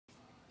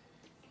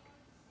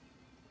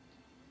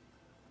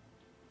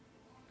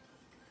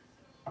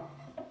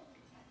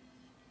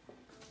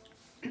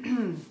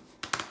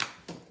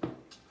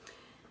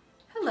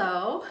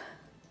Hello.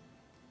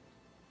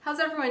 How's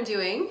everyone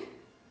doing?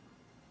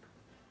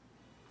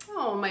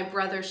 Oh, my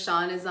brother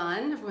Sean is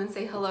on. Everyone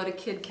say hello to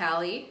Kid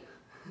Callie.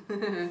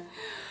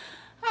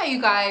 Hi,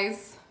 you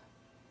guys.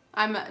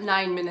 I'm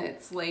 9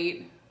 minutes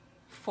late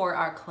for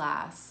our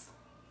class,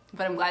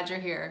 but I'm glad you're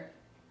here.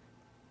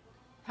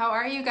 How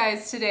are you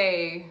guys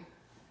today?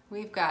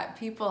 We've got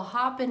people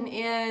hopping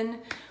in.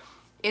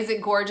 Is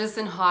it gorgeous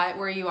and hot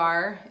where you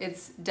are?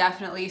 It's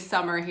definitely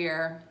summer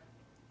here.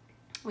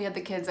 We had the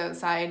kids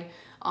outside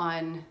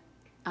on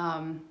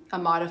a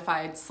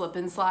modified slip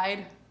and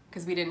slide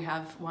because we didn't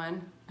have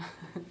one.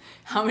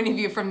 How many of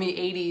you from the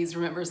 80s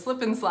remember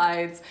slip and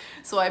slides?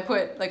 So I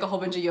put like a whole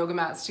bunch of yoga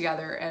mats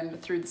together and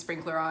threw the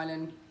sprinkler on,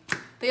 and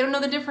they don't know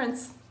the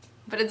difference,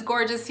 but it's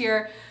gorgeous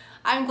here.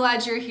 I'm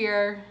glad you're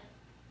here.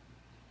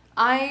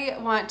 I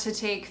want to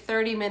take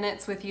 30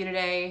 minutes with you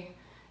today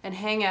and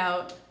hang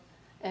out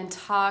and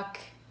talk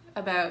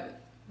about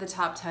the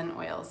top 10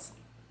 oils.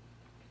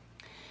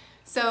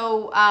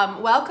 So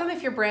welcome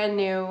if you're brand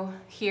new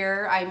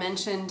here. I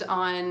mentioned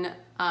on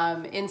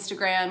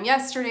Instagram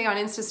yesterday on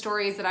Insta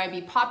stories that I'd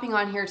be popping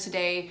on here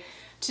today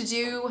to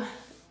do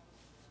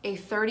a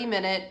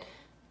 30-minute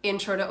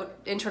intro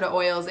to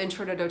oils,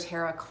 intro to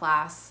doTERRA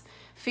class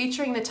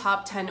featuring the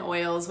top 10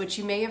 oils, which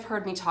you may have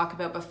heard me talk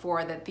about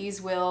before, that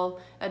these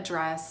will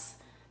address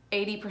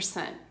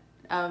 80%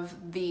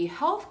 of the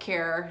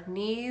healthcare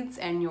needs,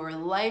 and your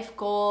life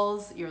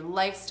goals, your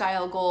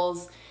lifestyle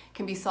goals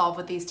can be solved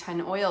with these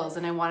 10 oils.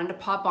 And I wanted to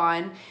pop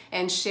on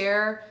and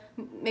share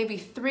maybe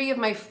 3 of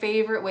my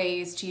favorite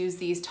ways to use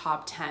these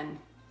top 10.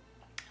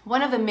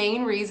 One of the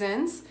main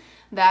reasons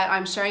that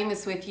I'm sharing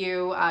this with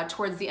you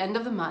towards the end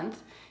of the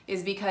month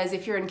is because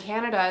if you're in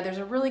Canada, there's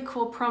a really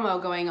cool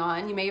promo going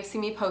on. You may have seen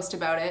me post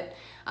about it.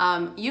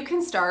 You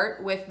can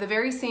start with the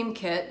very same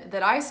kit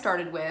that I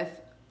started with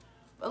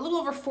a little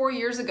over 4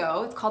 years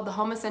ago. It's called the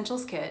Home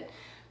Essentials Kit.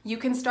 You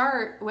can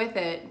start with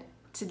it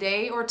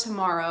today or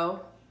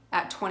tomorrow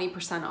at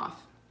 20%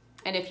 off.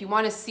 And if you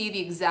want to see the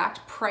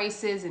exact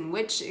prices and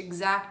which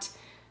exact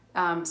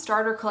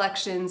starter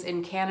collections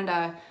in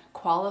Canada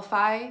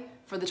qualify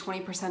for the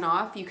 20%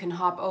 off, you can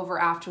hop over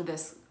after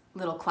this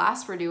little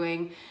class we're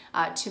doing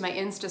to my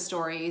Insta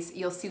stories.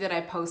 You'll see that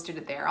I posted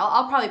it there.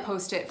 I'll probably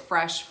post it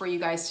fresh for you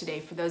guys today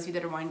for those of you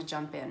that are wanting to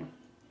jump in.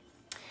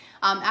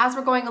 As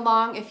we're going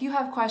along, if you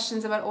have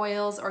questions about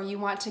oils or you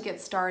want to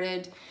get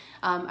started,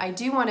 I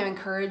do want to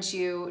encourage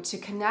you to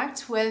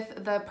connect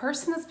with the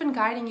person that's been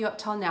guiding you up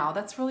till now.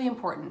 That's really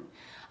important.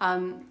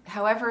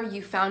 However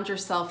you found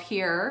yourself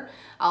here,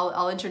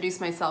 I'll introduce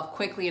myself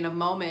quickly in a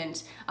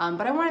moment,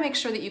 but I want to make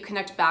sure that you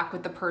connect back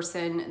with the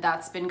person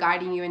that's been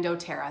guiding you in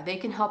doTERRA. They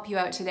can help you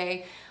out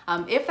today.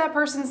 If that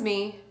person's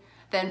me,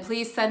 then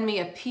please send me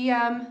a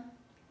PM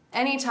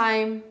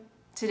anytime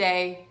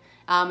today,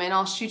 and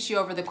I'll shoot you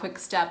over the quick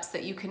steps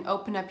that you can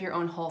open up your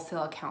own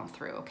wholesale account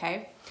through,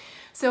 okay?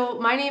 So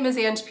my name is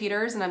Ange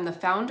Peters, and I'm the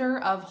founder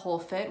of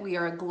WholeFit. We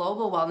are a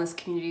global wellness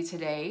community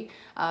today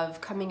of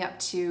coming up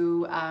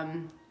to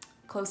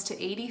close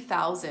to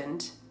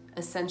 80,000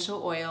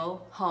 essential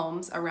oil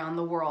homes around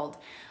the world.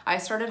 I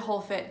started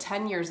WholeFit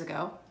 10 years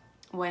ago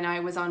when I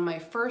was on my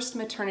first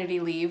maternity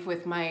leave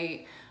with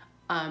my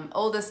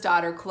oldest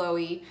daughter,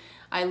 Chloe.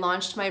 I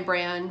launched my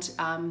brand.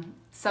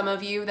 Some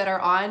of you that are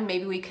on,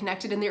 maybe we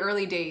connected in the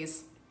early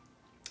days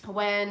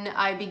when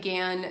I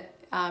began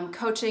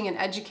coaching and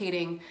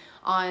educating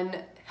on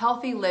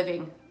healthy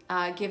living,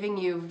 giving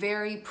you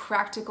very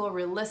practical,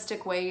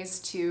 realistic ways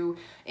to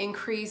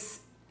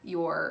increase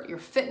your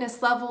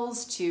fitness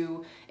levels,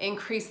 to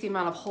increase the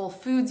amount of whole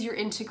foods you're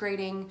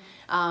integrating,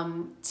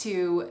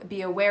 to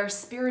be aware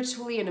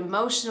spiritually and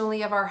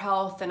emotionally of our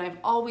health. And I've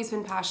always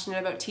been passionate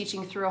about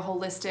teaching through a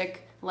holistic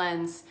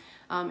lens.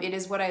 It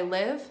is what I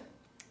live.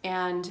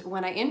 And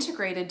when I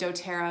integrated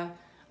doTERRA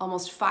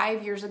almost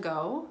 5 years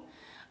ago,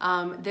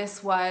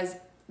 this was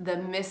the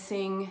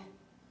missing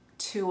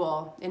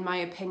tool, in my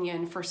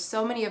opinion, for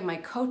so many of my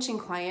coaching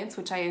clients,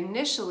 which I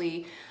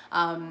initially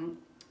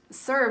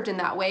served in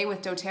that way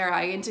with doTERRA.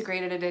 I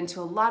integrated it into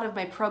a lot of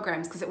my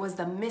programs because it was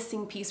the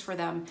missing piece for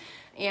them.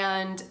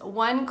 And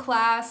one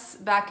class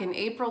back in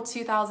April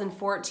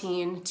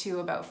 2014 to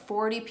about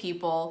 40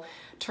 people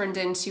turned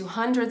into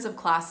hundreds of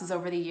classes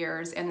over the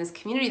years, and this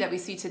community that we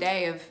see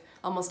today of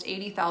almost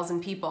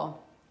 80,000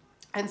 people.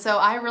 And so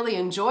I really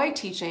enjoy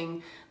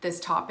teaching this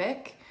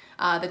topic,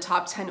 the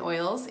top 10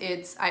 oils.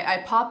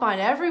 I pop on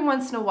every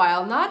once in a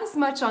while, not as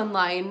much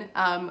online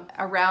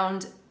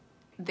around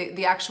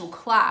the actual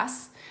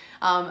class.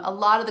 A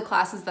lot of the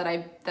classes that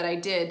I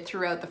did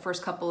throughout the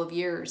first couple of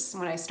years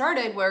when I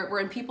started were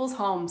in people's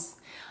homes.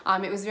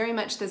 It was very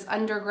much this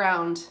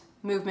underground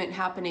movement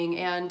happening,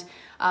 and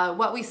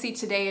what we see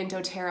today in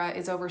doTERRA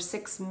is over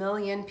 6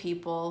 million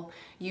people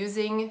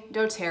using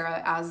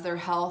doTERRA as their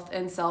health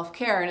and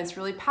self-care, and it's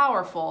really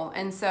powerful.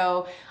 And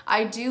so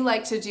I do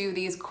like to do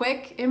these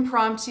quick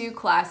impromptu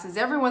classes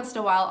every once in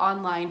a while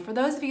online for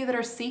those of you that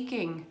are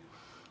seeking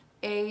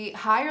a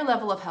higher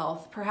level of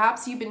health.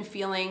 Perhaps you've been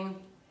feeling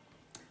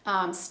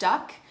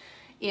stuck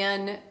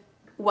in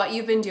what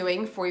you've been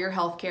doing for your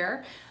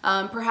healthcare.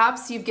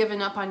 Perhaps you've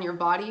given up on your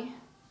body.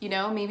 You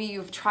know, maybe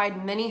you've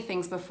tried many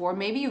things before.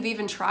 Maybe you've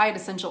even tried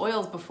essential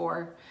oils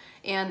before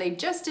and they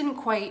just didn't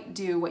quite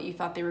do what you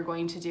thought they were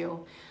going to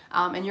do.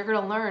 And you're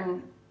gonna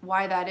learn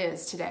why that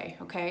is today,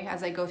 okay,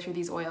 as I go through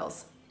these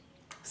oils.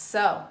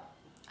 So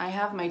I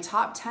have my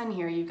top 10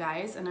 here, you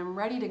guys, and I'm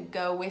ready to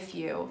go with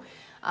you.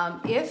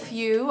 If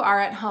you are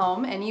at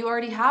home and you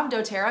already have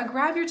doTERRA,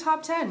 grab your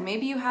top 10.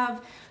 Maybe you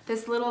have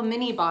this little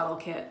mini bottle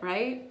kit,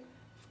 right?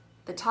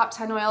 The top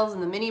 10 oils in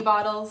the mini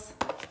bottles,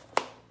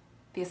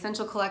 the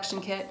Essential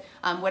Collection Kit,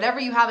 whatever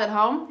you have at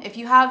home. If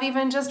you have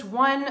even just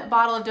one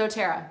bottle of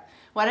doTERRA,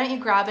 why don't you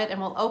grab it and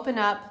we'll open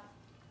up.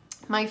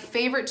 My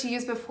favorite to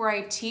use before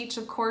I teach,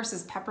 of course,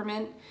 is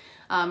peppermint.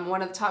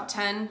 One of the top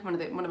 10, one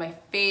of my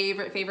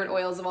favorite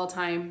oils of all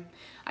time.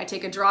 I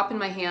take a drop in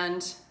my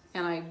hand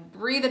and I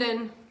breathe it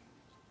in,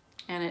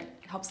 and it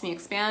helps me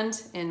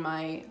expand in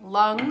my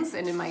lungs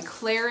and in my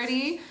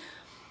clarity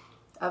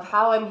of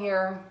how I'm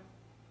here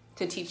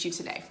to teach you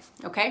today,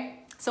 okay?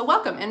 So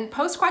welcome, and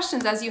post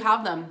questions as you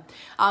have them.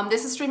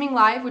 This is streaming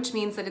live, which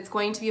means that it's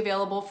going to be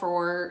available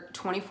for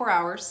 24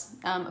 hours,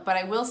 but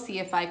I will see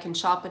if I can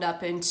chop it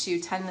up into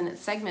 10-minute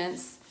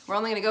segments. We're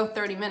only gonna go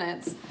 30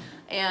 minutes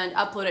and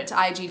upload it to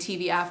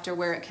IGTV after,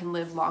 where it can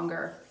live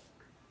longer.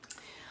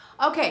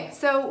 Okay,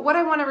 so what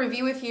I wanna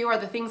review with you are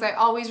the things I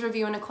always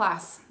review in a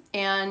class.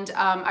 And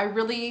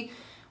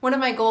one of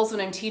my goals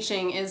when I'm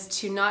teaching is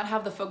to not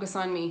have the focus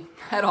on me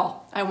at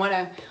all. I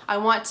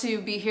want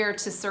to be here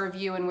to serve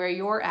you and where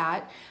you're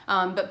at,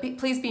 but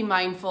please be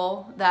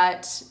mindful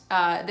that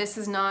this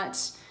is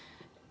not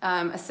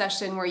a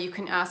session where you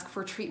can ask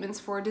for treatments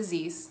for a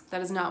disease.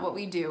 That is not what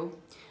we do.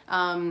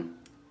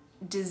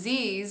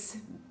 Disease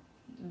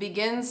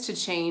begins to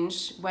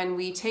change when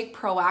we take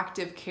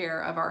proactive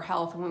care of our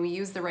health and when we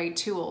use the right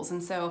tools.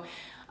 And so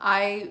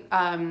I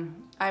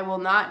will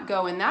not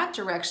go in that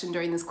direction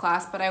during this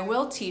class, but I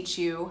will teach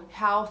you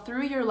how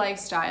through your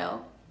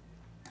lifestyle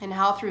and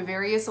how through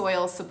various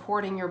oils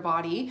supporting your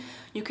body,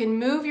 you can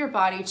move your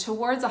body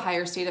towards a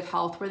higher state of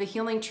health where the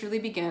healing truly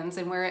begins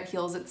and where it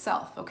heals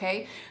itself,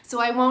 okay?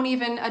 So I won't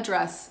even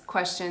address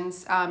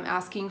questions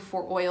asking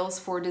for oils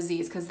for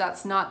disease, because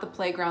that's not the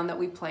playground that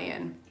we play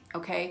in,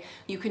 okay?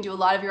 You can do a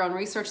lot of your own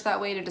research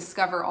that way to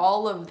discover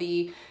all of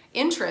the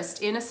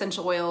interest in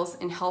essential oils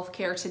in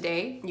healthcare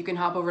today. You can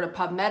hop over to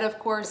PubMed, of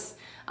course,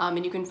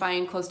 and you can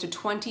find close to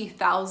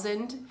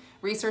 20,000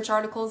 research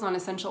articles on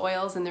essential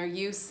oils and their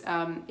use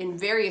in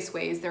various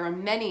ways. There are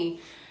many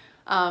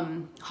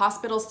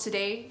hospitals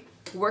today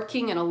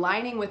working and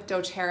aligning with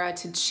doTERRA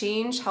to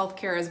change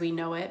healthcare as we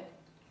know it.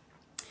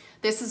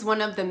 This is one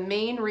of the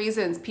main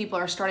reasons people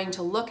are starting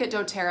to look at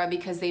doTERRA,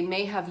 because they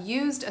may have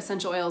used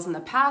essential oils in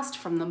the past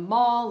from the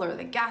mall or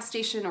the gas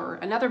station or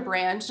another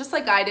brand, just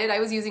like I did.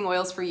 I was using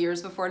oils for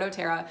years before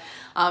doTERRA.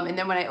 And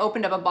then when I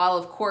opened up a bottle,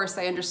 of course,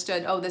 I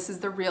understood, oh, this is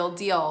the real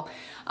deal.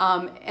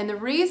 And the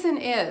reason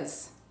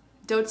is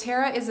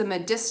doTERRA is a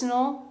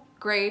medicinal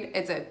grade.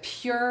 It's a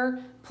pure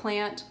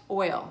plant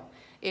oil.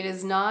 It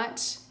is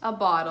not a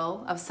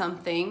bottle of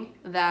something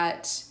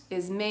that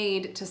is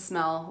made to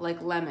smell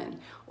like lemon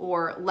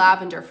or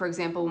lavender. For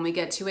example, when we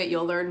get to it,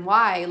 you'll learn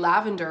why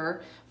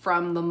lavender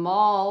from the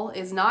mall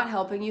is not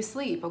helping you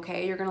sleep,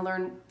 okay? You're gonna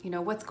learn,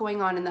 what's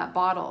going on in that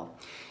bottle.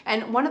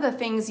 And one of the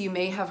things you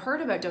may have heard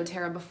about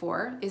doTERRA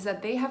before is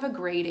that they have a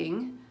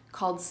grading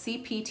called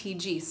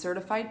CPTG,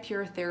 Certified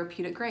Pure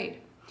Therapeutic Grade.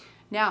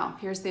 Now,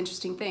 here's the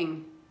interesting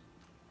thing.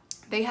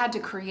 They had to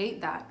create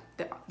that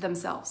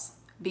themselves,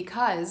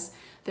 because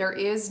there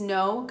is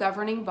no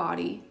governing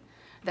body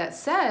that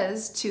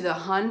says to the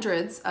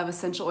hundreds of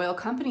essential oil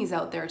companies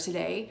out there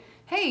today,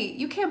 hey,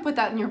 you can't put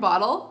that in your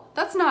bottle.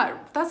 That's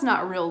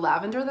not real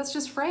lavender, that's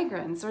just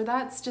fragrance, or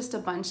that's just a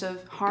bunch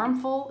of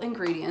harmful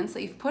ingredients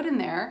that you've put in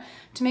there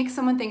to make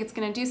someone think it's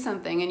gonna do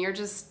something, and you're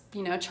just,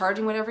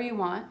 charging whatever you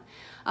want.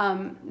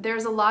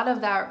 There's a lot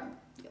of that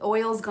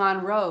oils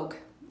gone rogue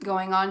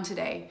going on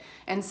today.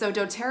 And so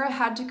doTERRA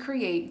had to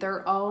create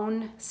their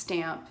own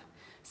stamp,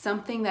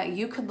 something that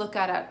you could look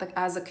at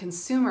as a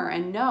consumer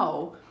and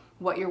know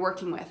what you're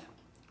working with.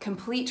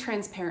 Complete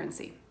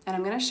transparency. And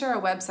I'm gonna share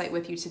a website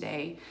with you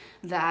today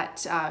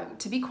that,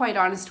 to be quite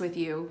honest with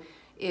you,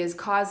 is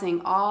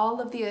causing all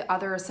of the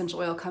other essential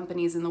oil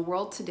companies in the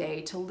world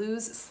today to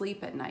lose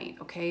sleep at night,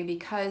 okay?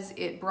 Because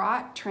it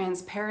brought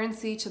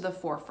transparency to the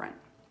forefront.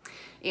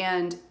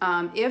 And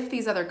if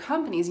these other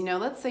companies,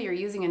 let's say you're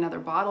using another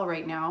bottle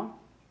right now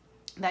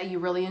that you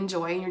really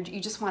enjoy and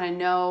you just wanna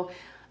know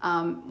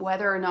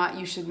whether or not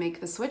you should make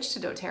the switch to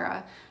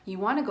doTERRA, you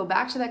want to go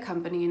back to that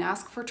company and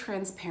ask for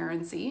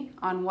transparency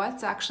on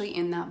what's actually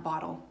in that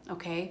bottle,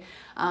 okay?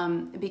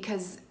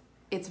 Because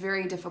it's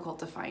very difficult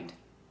to find.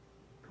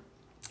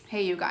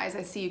 Hey, you guys,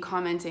 I see you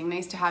commenting.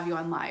 Nice to have you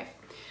on live.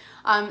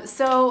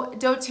 So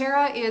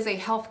doTERRA is a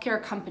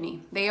healthcare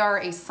company. They are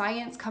a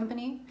science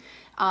company.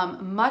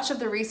 Much of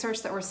the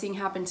research that we're seeing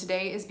happen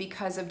today is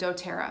because of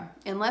doTERRA.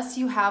 Unless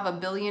you have a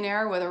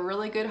billionaire with a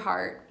really good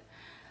heart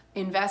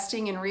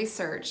investing in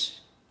research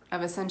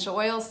of essential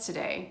oils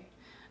today,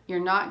 you're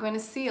not going to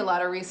see a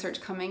lot of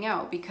research coming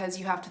out, because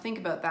you have to think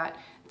about that.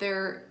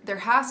 There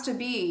has to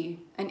be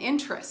an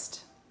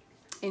interest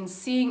in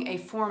seeing a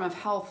form of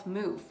health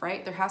move,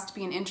 right? There has to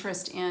be an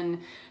interest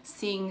in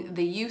seeing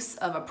the use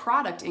of a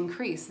product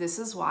increase. This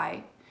is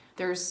why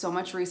there's so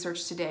much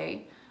research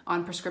today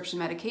on prescription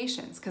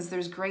medications, because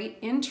there's great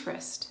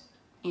interest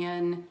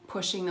in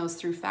pushing those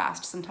through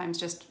fast, sometimes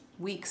just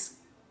weeks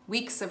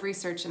of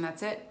research, and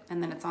that's it,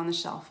 and then it's on the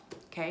shelf,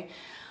 okay?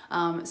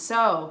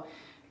 So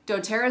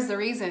doTERRA is the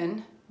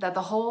reason that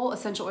the whole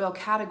essential oil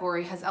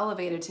category has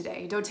elevated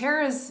today.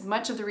 doTERRA is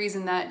much of the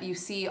reason that you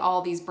see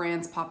all these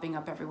brands popping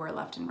up everywhere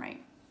left and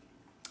right.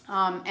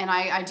 And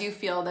I do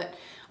feel that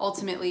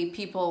ultimately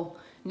people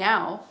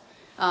now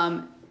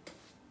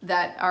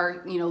that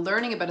are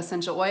learning about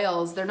essential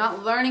oils, they're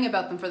not learning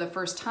about them for the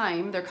first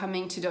time. They're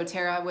coming to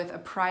doTERRA with a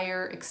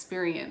prior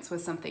experience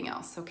with something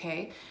else,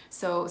 okay?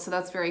 So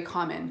that's very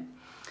common.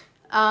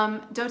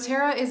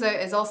 doTERRA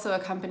is also a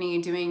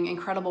company doing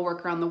incredible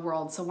work around the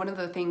world. So one of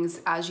the things,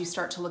 as you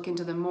start to look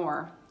into them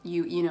more,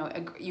 you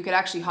could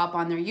actually hop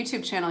on their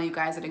YouTube channel, you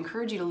guys. I'd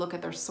encourage you to look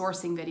at their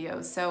sourcing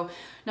videos. So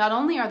not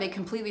only are they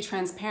completely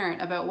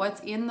transparent about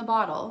what's in the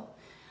bottle,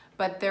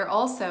 but they're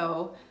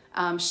also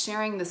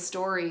sharing the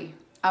story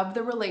of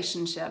the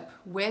relationship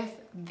with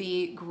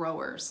the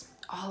growers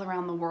all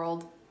around the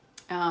world.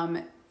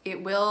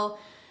 It will,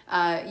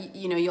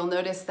 you'll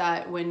notice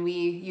that when we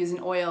use an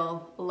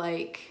oil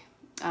like,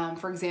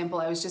 for example,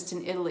 I was just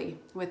in Italy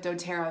with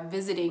doTERRA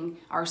visiting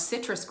our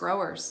citrus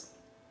growers.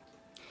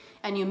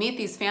 And you meet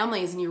these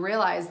families and you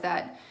realize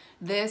that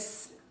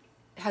this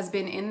has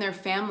been in their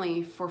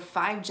family for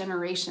 5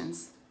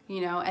 generations,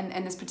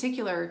 and this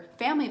particular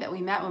family that we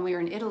met when we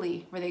were in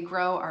Italy, where they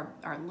grow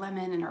our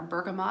lemon and our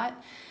bergamot,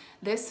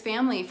 this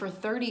family for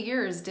 30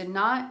 years did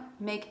not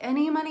make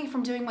any money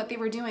from doing what they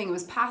were doing. It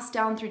was passed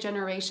down through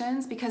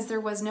generations because there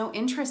was no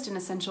interest in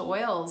essential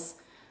oils,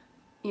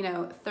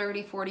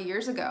 30, 40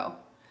 years ago.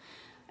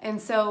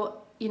 And so,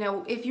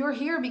 if you're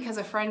here because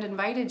a friend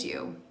invited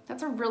you,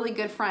 that's a really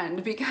good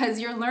friend, because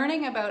you're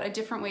learning about a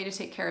different way to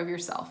take care of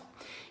yourself.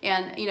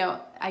 And,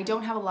 I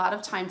don't have a lot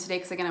of time today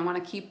because, again, I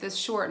want to keep this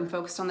short and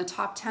focused on the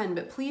top 10,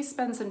 but please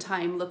spend some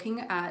time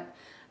looking at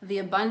the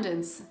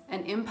abundance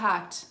and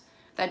impact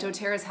that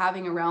doTERRA is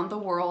having around the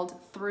world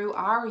through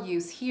our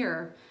use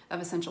here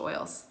of essential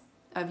oils,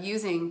 of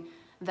using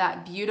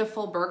that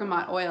beautiful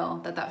bergamot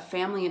oil that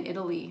family in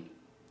Italy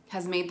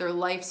has made their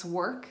life's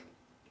work.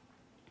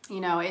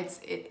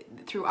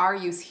 Through our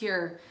use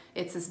here,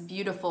 it's this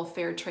beautiful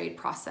fair trade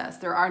process.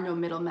 There are no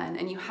middlemen,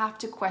 and you have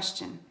to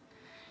question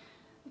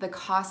the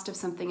cost of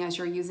something as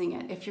you're using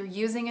it. If you're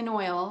using an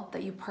oil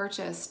that you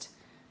purchased,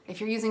 if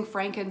you're using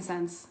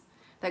frankincense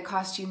that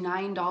cost you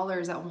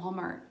 $9 at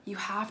Walmart, you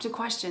have to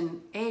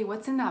question, A,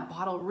 what's in that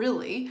bottle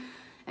really?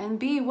 And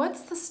B,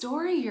 what's the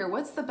story here?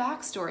 What's the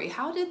backstory?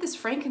 How did this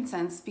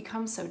frankincense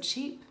become so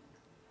cheap,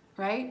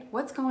 right?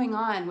 What's going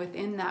on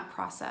within that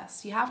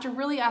process? You have to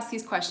really ask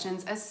these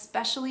questions,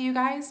 especially you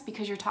guys,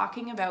 because you're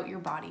talking about your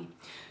body.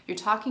 You're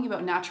talking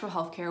about natural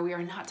healthcare. We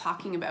are not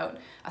talking about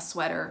a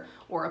sweater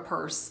or a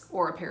purse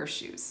or a pair of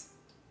shoes.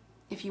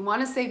 If you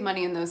want to save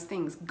money in those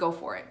things, go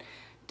for it.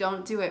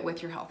 Don't do it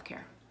with your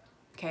healthcare,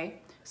 okay?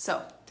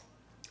 So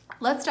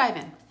let's dive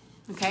in,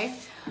 okay?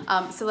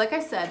 So like I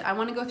said, I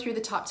want to go through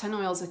the top 10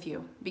 oils with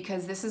you,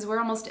 because this is where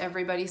almost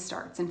everybody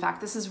starts. In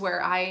fact, this is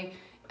where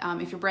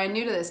if you're brand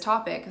new to this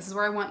topic, this is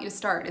where I want you to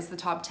start, is the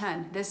top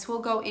 10. This will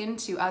go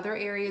into other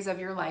areas of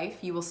your life.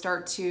 You will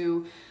start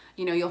to,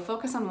 you'll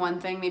focus on one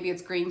thing, maybe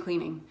it's green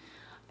cleaning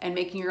and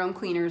making your own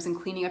cleaners and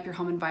cleaning up your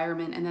home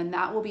environment. And then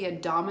that will be a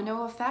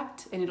domino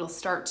effect, and it'll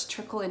start to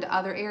trickle into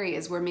other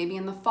areas where maybe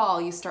in the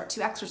fall you start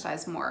to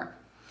exercise more.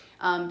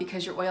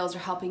 Because your oils are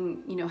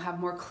helping, have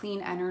more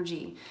clean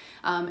energy.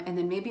 And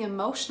then maybe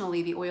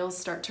emotionally, the oils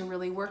start to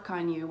really work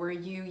on you, where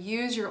you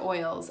use your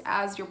oils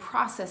as you're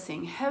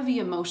processing heavy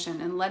emotion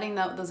and letting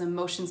those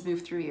emotions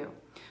move through you.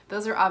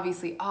 Those are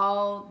obviously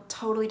all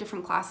totally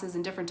different classes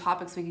and different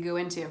topics we could go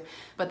into.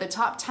 But the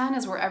top 10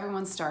 is where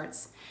everyone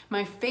starts.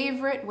 My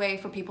favorite way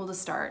for people to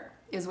start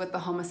is with the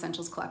Home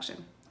Essentials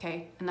collection,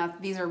 okay? And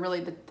these are really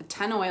the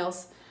 10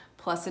 oils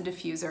plus a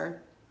diffuser,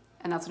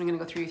 and that's what I'm gonna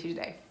go through with you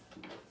today.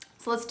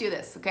 So let's do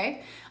this,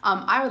 okay?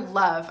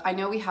 I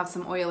know we have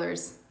some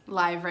oilers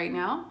live right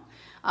now.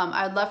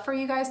 I would love for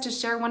you guys to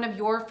share one of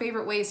your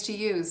favorite ways to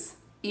use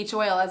each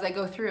oil as I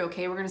go through,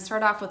 okay? We're gonna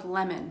start off with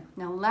lemon.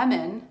 Now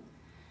lemon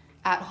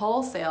at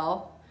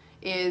wholesale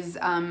is,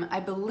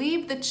 I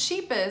believe, the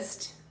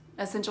cheapest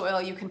essential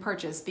oil you can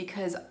purchase,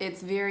 because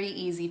it's very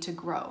easy to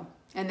grow.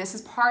 And this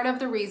is part of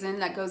the reason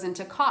that goes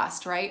into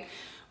cost, right?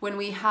 When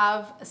we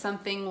have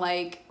something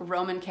like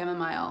Roman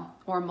chamomile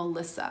or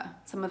Melissa,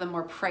 some of the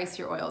more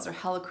pricier oils, or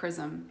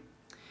helichrysum,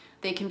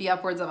 they can be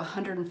upwards of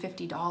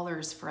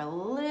 $150 for a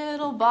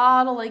little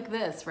bottle like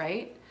this,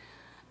 right?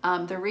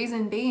 The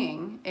reason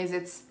being is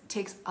it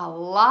takes a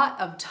lot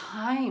of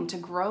time to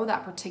grow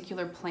that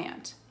particular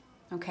plant,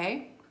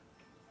 okay?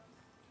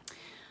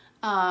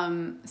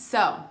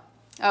 So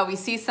Oh, we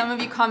see some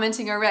of you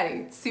commenting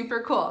already.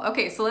 Super cool.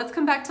 Okay, so let's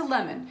come back to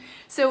lemon.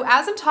 So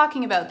as I'm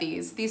talking about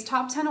these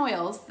top 10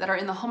 oils that are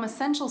in the Home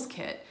Essentials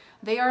kit,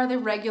 they are the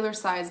regular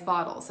size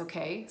bottles,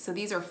 okay? So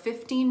these are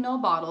 15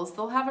 ml bottles.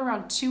 They'll have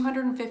around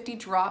 250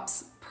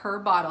 drops per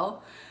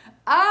bottle.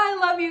 I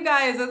love you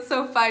guys. That's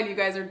so fun. You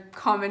guys are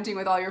commenting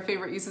with all your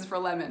favorite uses for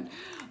lemon.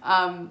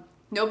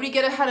 Nobody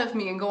get ahead of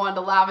me and go on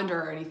to lavender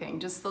or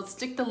anything. Just let's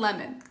stick to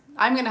lemon.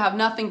 I'm gonna have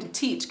nothing to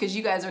teach because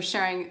you guys are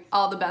sharing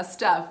all the best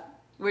stuff,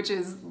 which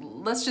is,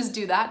 let's just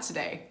do that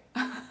today.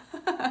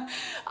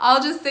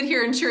 I'll just sit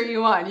here and cheer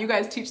you on. You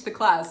guys teach the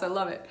class. I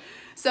love it.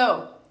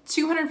 So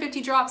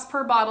 250 drops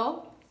per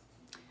bottle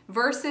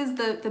versus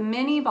the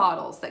mini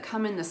bottles that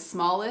come in the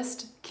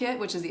smallest kit,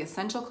 which is the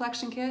Essential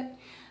Collection kit.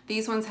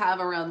 These ones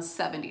have around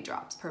 70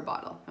 drops per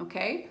bottle,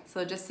 okay?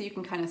 So just so you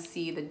can kind of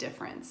see the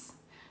difference.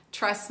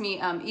 Trust me,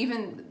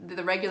 even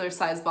the regular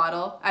size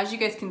bottle, as you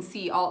guys can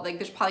see,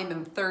 there's probably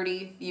been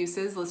 30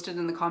 uses listed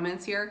in the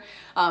comments here.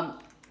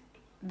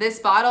 This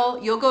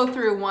bottle, you'll go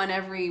through one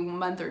every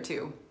month or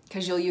two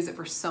because you'll use it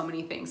for so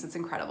many things. It's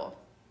incredible.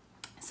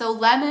 So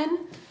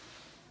lemon,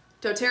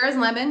 doTERRA's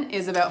lemon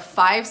is about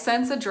 5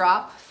 cents a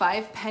drop,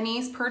 5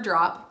 pennies per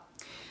drop.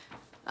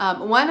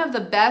 One of the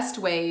best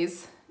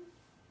ways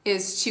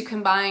is to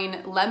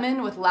combine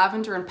lemon with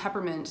lavender and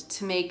peppermint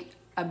to make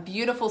a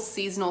beautiful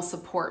seasonal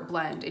support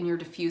blend in your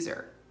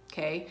diffuser,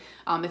 okay?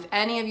 If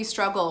any of you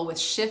struggle with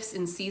shifts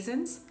in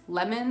seasons,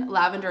 lemon,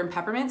 lavender, and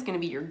peppermint is gonna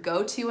be your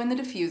go-to in the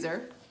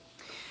diffuser.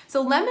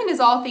 So lemon is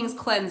all things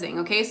cleansing,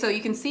 okay? So you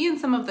can see in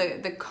some of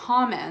the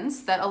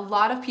comments that a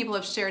lot of people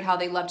have shared how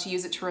they love to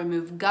use it to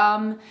remove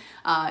gum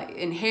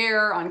in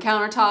hair, on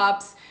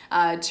countertops,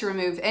 to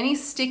remove any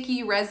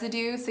sticky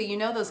residue. So you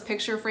know those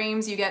picture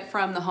frames you get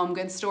from the home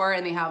goods store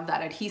and they have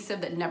that adhesive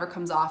that never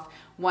comes off.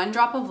 1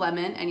 drop of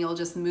lemon and you'll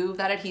just move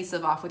that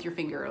adhesive off with your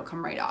finger. It'll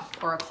come right off,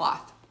 or a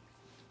cloth.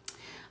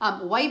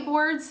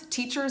 Whiteboards,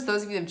 teachers,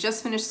 those of you who have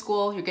just finished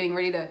school, you're getting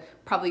ready to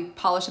probably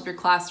polish up your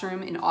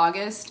classroom in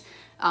August.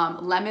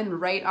 Lemon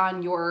right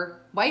on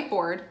your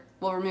whiteboard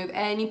will remove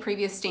any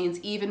previous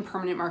stains, even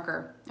permanent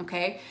marker,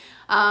 okay?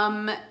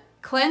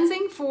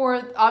 Cleansing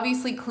for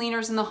obviously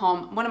cleaners in the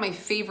home. One of my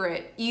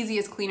favorite,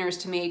 easiest cleaners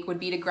to make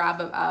would be to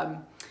grab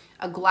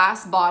a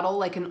glass bottle,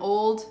 like an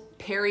old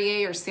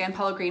Perrier or San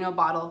Pellegrino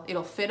bottle.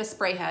 It'll fit a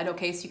spray head,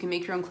 okay, so you can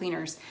make your own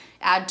cleaners.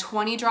 Add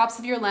 20 drops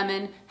of your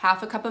lemon,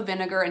 half a cup of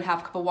vinegar, and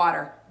half a cup of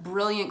water.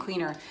 Brilliant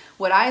cleaner.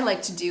 What I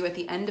like to do at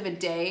the end of a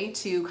day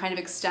to kind of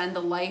extend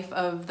the life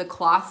of the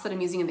cloths that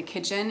I'm using in the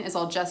kitchen is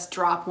I'll just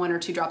drop 1 or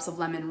 2 drops of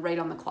lemon right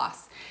on the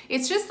cloths.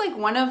 It's just like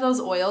one of those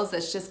oils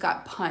that's just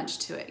got punch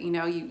to it. You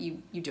know,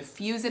 you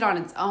diffuse it on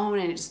its own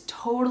and it just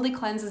totally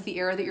cleanses the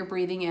air that you're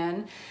breathing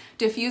in.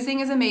 Diffusing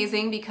is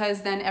amazing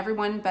because then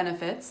everyone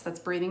benefits that's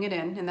breathing it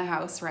in the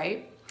house,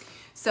 right?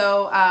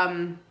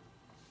 So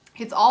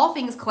it's all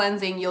things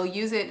cleansing. You'll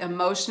use it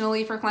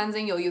emotionally for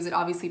cleansing. You'll use it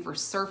obviously for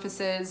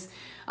surfaces.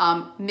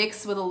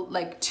 Mix with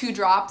like 2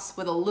 drops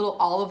with a little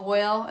olive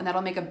oil and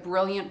that'll make a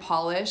brilliant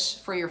polish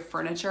for your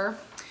furniture.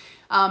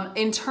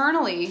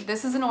 Internally,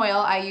 this is an oil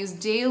I use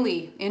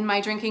daily in my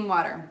drinking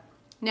water.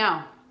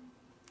 Now,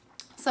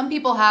 some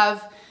people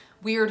have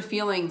weird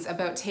feelings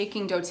about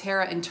taking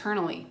doTERRA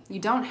internally. You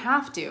don't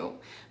have to,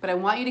 but I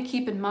want you to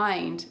keep in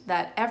mind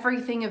that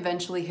everything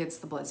eventually hits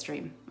the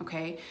bloodstream,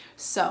 okay?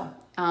 So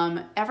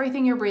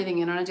everything you're breathing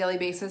in on a daily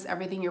basis,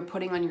 everything you're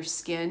putting on your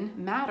skin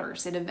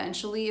matters. It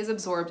eventually is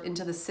absorbed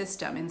into the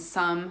system in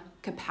some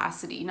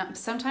capacity,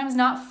 sometimes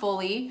not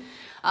fully.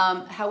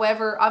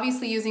 However,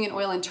 obviously using an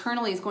oil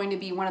internally is going to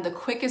be one of the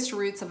quickest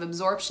routes of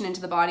absorption into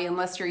the body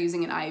unless you're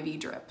using an IV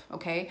drip,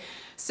 okay?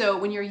 So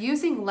when you're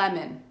using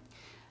lemon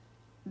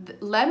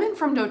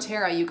from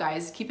doTERRA, you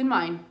guys, keep in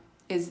mind,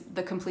 is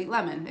the complete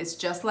lemon. It's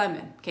just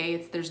lemon, okay?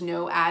 There's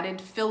no added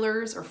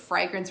fillers or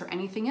fragrance or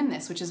anything in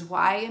this, which is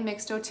why it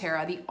makes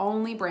doTERRA the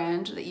only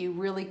brand that you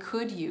really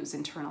could use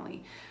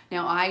internally.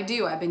 Now I've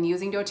been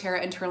using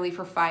doTERRA internally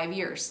for 5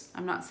 years.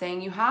 I'm not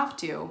saying you have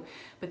to,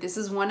 but this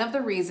is one of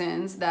the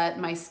reasons that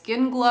my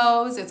skin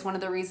glows. It's one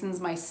of the reasons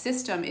my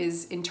system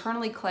is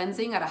internally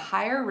cleansing at a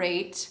higher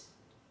rate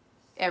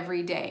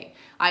every day.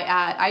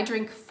 I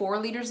drink 4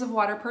 liters of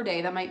water per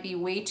day. That might be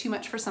way too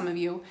much for some of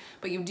you,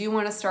 but you do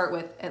want to start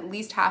with at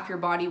least half your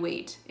body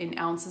weight in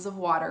ounces of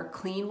water,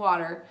 clean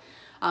water.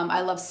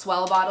 I love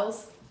swell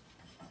bottles.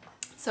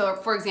 So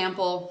for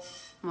example,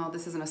 well,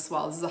 this isn't a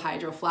swell, this is a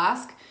hydro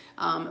flask,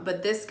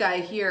 but this guy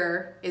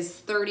here is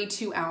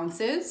 32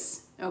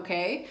 ounces,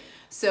 okay?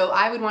 So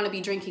I would want to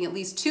be drinking at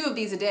least 2 of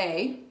these a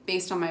day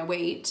based on my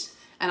weight,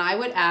 and I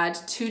would add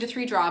 2 to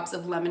 3 drops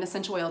of lemon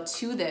essential oil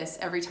to this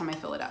every time I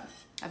fill it up.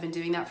 I've been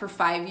doing that for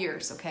 5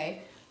 years,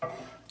 okay?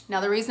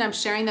 Now the reason I'm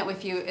sharing that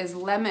with you is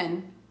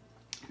lemon,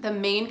 the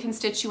main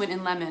constituent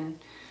in lemon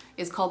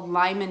is called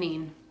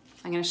limonene.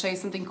 I'm gonna show you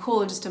something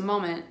cool in just a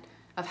moment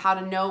of how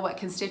to know what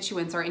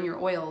constituents are in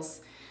your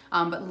oils.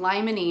 But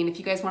limonene, if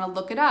you guys wanna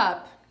look it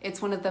up,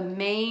 it's one of the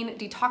main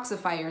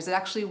detoxifiers. It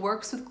actually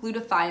works with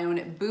glutathione.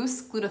 It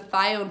boosts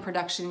glutathione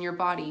production in your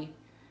body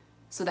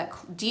so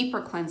that deeper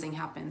cleansing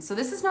happens. So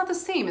this is not the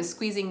same as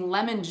squeezing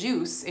lemon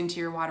juice into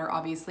your water,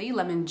 obviously.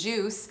 Lemon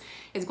juice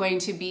is going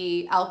to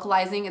be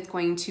alkalizing, it's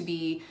going to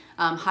be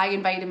high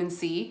in vitamin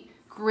C,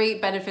 great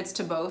benefits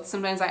to both.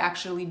 Sometimes I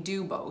actually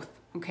do both,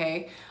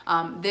 okay?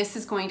 This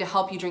is going to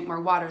help you drink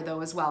more water though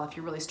as well if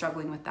you're really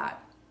struggling with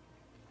that.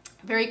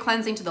 Very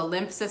cleansing to the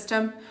lymph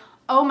system.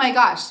 Oh my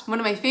gosh, one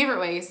of my favorite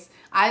ways.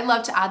 I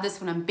love to add this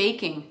when I'm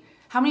baking.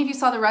 How many of you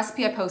saw the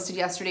recipe I posted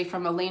yesterday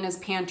from Elena's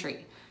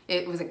Pantry?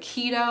 It was a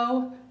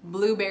keto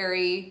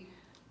blueberry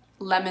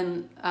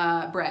lemon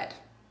bread.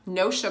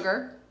 No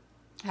sugar,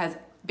 has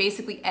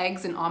basically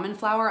eggs and almond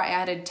flour. I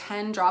added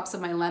 10 drops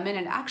of my lemon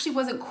and it actually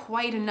wasn't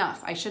quite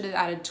enough. I should have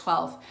added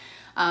 12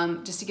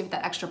 just to give it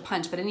that extra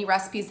punch. But any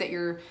recipes that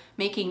you're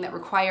making that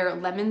require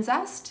lemon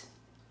zest,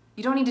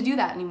 you don't need to do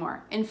that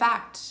anymore. In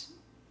fact,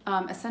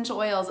 essential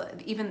oils,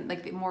 even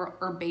like the more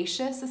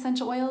herbaceous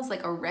essential oils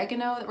like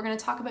oregano that we're going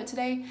to talk about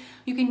today,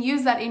 you can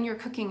use that in your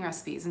cooking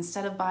recipes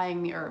instead of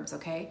buying the herbs,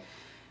 okay?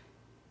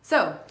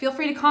 So feel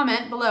free to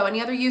comment below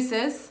any other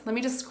uses. Let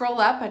me just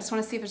scroll up. I just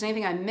want to see if there's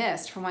anything I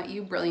missed from what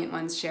you brilliant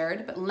ones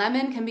shared. But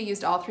lemon can be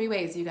used all three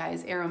ways, you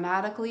guys: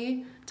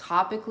 aromatically,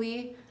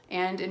 topically,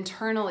 and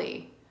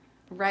internally.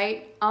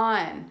 Right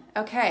on.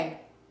 Okay.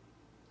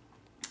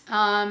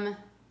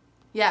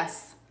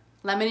 Yes.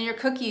 Lemon in your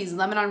cookies,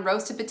 lemon on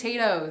roasted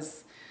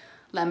potatoes,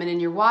 lemon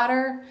in your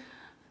water.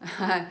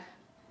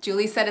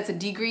 Julie said it's a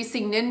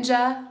degreasing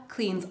ninja,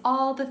 cleans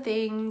all the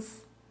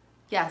things.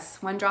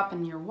 Yes, 1 drop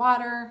in your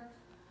water.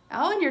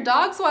 Oh, and your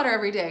dog's water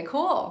every day,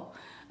 cool.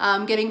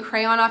 Getting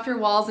crayon off your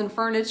walls and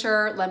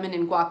furniture, lemon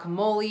in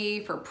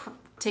guacamole for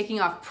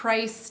taking off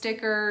price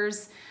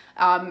stickers.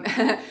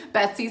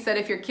 Betsy said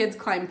if your kids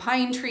climb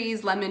pine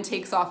trees, lemon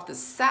takes off the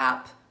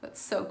sap. That's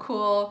so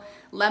cool.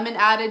 Lemon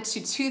added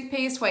to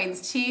toothpaste,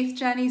 whitens teeth,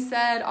 Jenny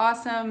said.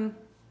 Awesome.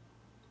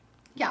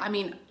 Yeah, I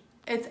mean,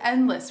 it's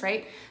endless,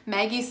 right?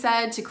 Maggie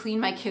said to clean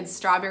my kids'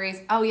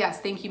 strawberries. Oh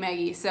yes, thank you,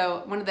 Maggie.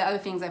 So one of the other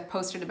things I've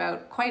posted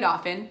about quite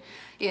often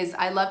is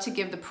I love to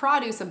give the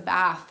produce a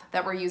bath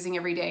that we're using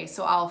every day.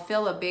 So I'll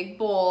fill a big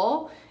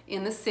bowl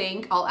in the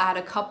sink. I'll add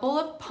a couple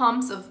of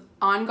pumps of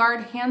On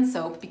Guard hand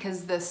soap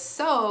because the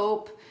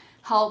soap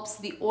helps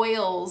the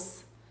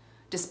oils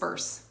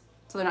disperse.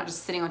 So they're not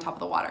just sitting on top of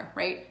the water,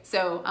 right?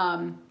 So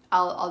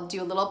I'll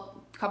do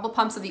a couple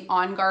pumps of the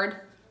On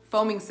Guard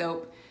foaming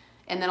soap,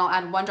 and then I'll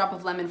add 1 drop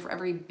of lemon for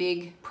every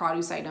big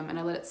produce item, and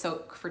I let it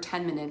soak for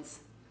 10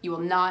 minutes. You will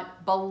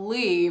not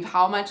believe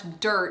how much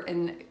dirt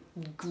and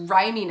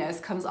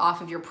griminess comes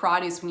off of your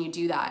produce when you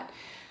do that.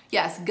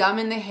 Yes, gum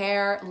in the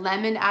hair,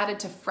 lemon added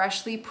to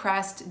freshly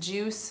pressed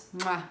juice.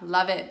 Mwah,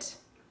 love it.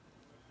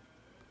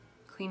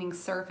 Cleaning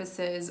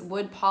surfaces,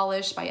 wood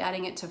polish by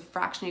adding it to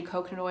fractionated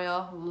coconut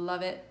oil.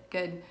 Love it.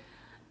 Good.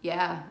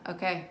 Yeah,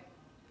 okay.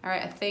 All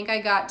right, I think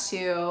I got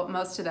to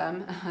most of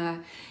them.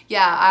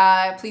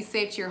 Yeah, please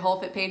save to your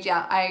WholeFit page.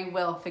 Yeah, I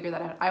will figure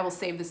that out. I will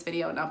save this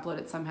video and upload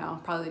it somehow,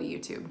 probably to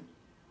YouTube.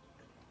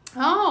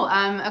 Oh,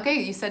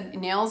 okay, you said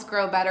nails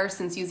grow better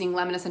since using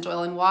lemon essential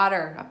oil and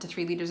water, up to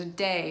 3 liters a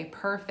day.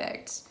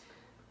 Perfect.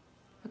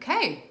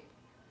 Okay.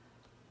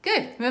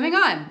 Good, moving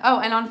on. Oh,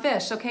 and on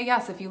fish. Okay,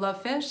 yes, if you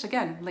love fish,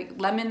 again, like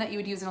lemon that you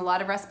would use in a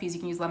lot of recipes, you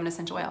can use lemon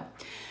essential oil.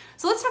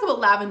 So let's talk about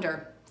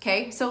lavender,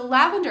 okay? So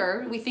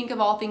lavender, we think of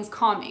all things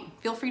calming.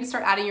 Feel free to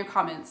start adding your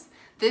comments.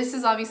 This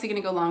is obviously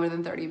gonna go longer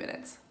than 30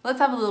 minutes. Let's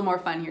have a little more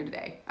fun here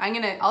today.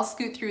 I'll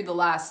scoot through the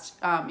last,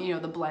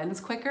 the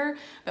blends quicker,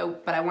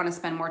 but I wanna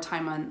spend more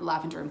time on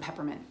lavender and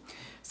peppermint.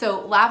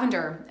 So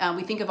lavender,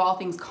 we think of all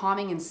things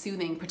calming and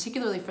soothing,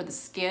 particularly for the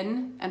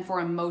skin and for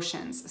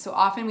emotions. So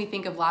often we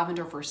think of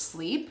lavender for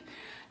sleep,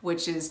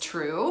 which is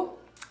true,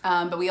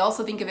 but we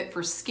also think of it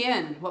for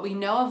skin. What we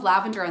know of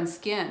lavender on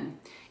skin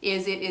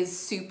is it is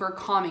super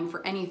calming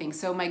for anything.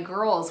 So my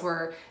girls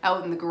were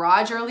out in the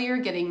garage earlier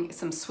getting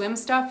some swim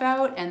stuff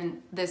out,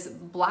 and this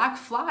black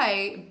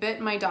fly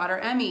bit my daughter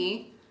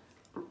Emmy,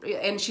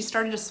 and she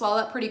started to swell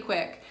up pretty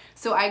quick.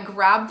 So I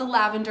grabbed the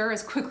lavender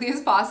as quickly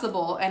as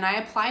possible and I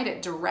applied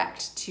it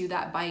direct to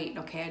that bite,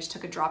 okay? I just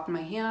took a drop in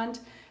my hand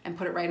and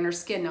put it right in her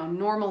skin. Now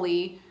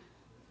normally,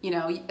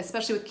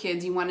 especially with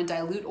kids, you want to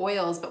dilute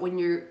oils, but when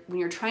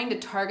you're trying to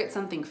target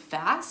something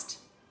fast,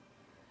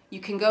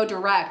 you can go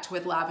direct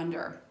with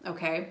lavender,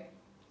 okay?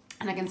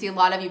 And I can see a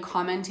lot of you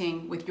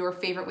commenting with your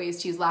favorite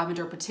ways to use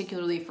lavender,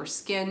 particularly for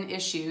skin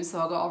issues. So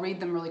I'll read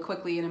them really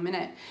quickly in a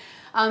minute.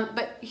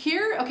 But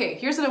here's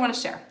what I want to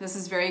share. This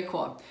is very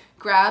cool.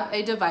 Grab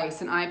a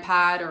device, an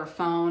iPad or a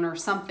phone or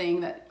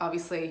something that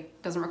obviously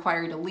doesn't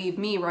require you to leave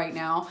me right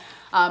now.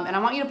 And I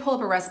want you to pull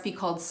up a recipe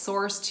called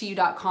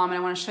source2u.com, and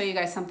I want to show you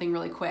guys something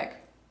really quick.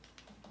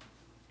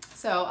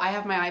 So I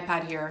have my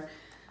iPad here.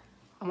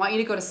 I want you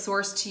to go to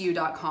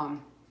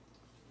source2u.com.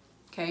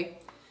 Okay.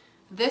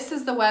 This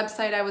is the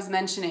website I was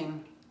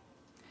mentioning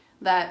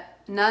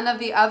that none of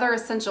the other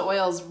essential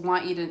oils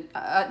want you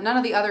to, none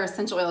of the other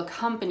essential oil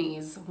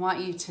companies want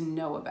you to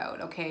know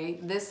about, okay?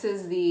 This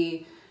is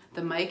the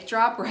mic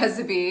drop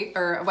recipe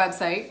or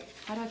website.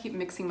 How do I keep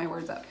mixing my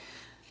words up?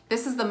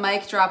 This is the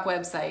mic drop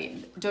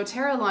website.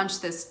 doTERRA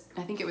launched this,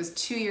 I think it was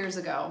 2 years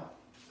ago.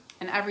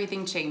 And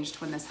everything changed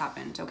when this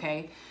happened,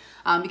 okay?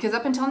 Because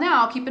up until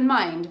now, keep in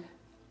mind,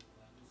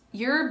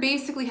 you're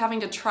basically having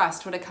to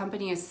trust what a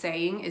company is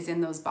saying is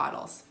in those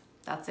bottles.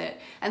 That's it.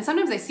 And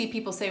sometimes I see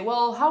people say,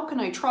 well, how can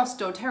I trust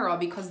doTERRA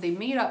because they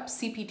made up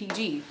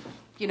CPTG?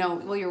 You know,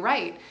 well, you're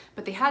right,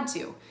 but they had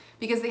to.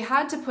 Because they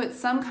had to put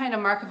some kind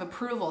of mark of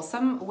approval,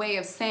 some way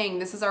of saying,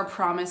 this is our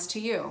promise to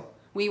you.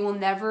 We will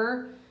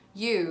never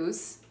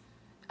use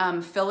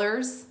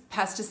fillers,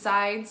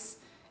 pesticides,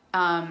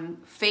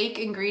 fake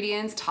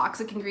ingredients,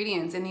 toxic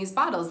ingredients in these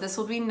bottles. This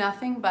will be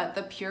nothing but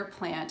the pure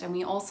plant. And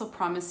we also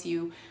promise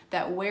you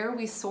that where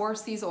we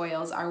source these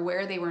oils are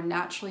where they were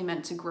naturally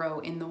meant to grow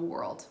in the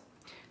world.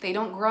 They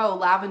don't grow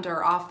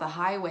lavender off the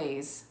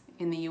highways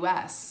in the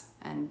US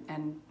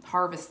and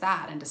harvest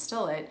that and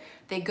distill it.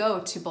 They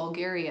go to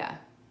Bulgaria,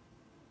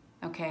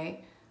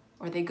 okay?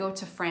 Or they go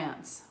to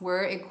France,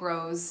 where it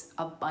grows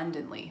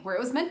abundantly, where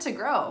it was meant to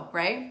grow,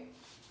 right?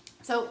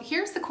 So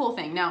here's the cool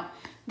thing. Now,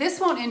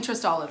 this won't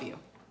interest all of you,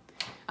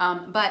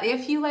 but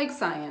if you like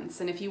science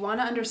and if you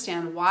want to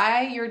understand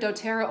why your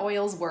doTERRA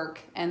oils work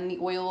and the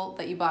oil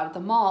that you bought at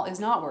the mall is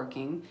not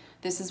working,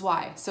 this is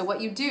why. So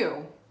what you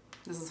do,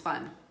 this is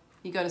fun,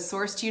 you go to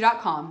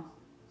source2.com,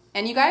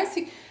 and you guys,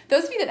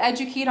 those of you that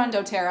educate on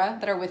doTERRA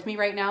that are with me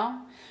right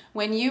now,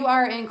 when you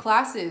are in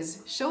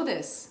classes, show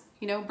this.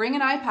 You know, bring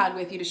an iPad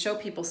with you to show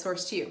people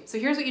Source2. So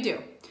here's what you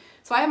do.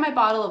 So I have my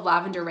bottle of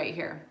lavender right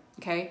here,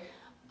 okay?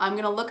 I'm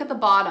gonna look at the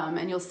bottom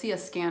and you'll see a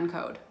scan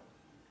code,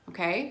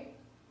 okay?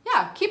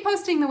 Yeah, keep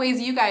posting the ways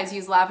you guys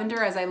use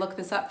lavender as I look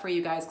this up for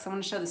you guys because I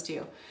want to show this to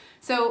you.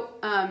 So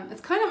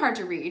it's kind of hard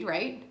to read,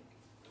 right?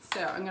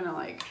 So I'm gonna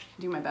like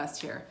do my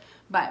best here.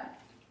 But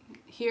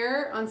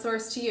here on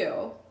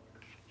Source2,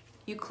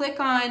 you click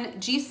on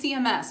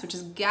GCMS, which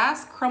is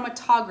gas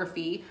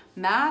chromatography,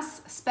 mass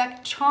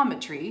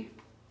spectrometry,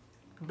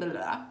 blah, blah,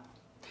 blah.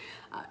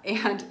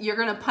 And you're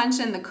gonna punch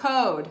in the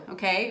code,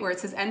 okay, where it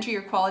says enter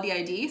your quality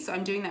ID. So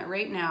I'm doing that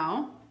right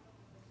now.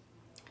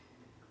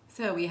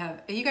 So we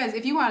have, you guys,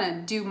 if you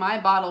wanna do my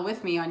bottle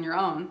with me on your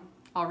own,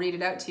 I'll read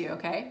it out to you,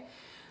 okay?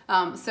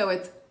 So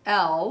it's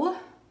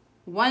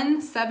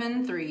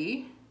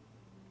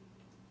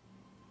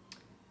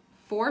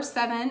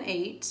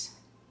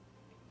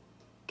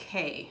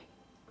L173478K.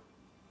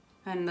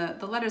 And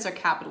the letters are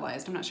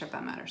capitalized. I'm not sure if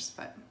that matters,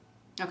 but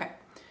okay.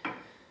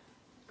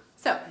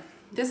 So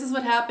this is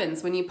what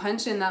happens when you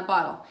punch in that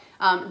bottle.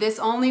 This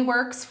only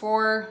works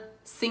for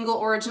single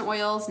origin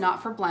oils,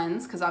 not for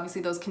blends, because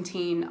obviously those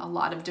contain a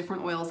lot of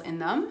different oils in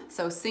them.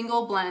 So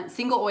single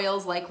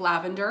oils like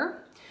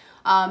lavender.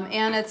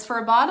 And it's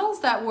for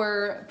bottles that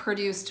were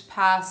produced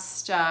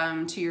past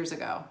 2 years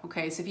ago.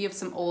 Okay, so if you have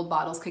some old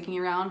bottles kicking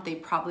around, they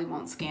probably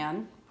won't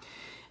scan.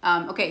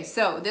 Okay,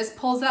 so this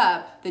pulls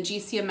up the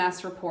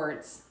GCMS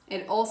reports.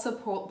 It also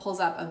pulls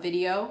up a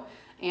video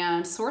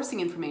and sourcing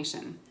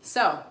information.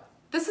 So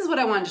this is what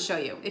I wanted to show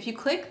you. If you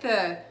click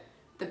the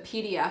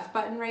PDF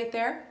button right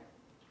there,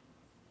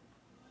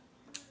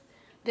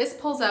 this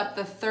pulls up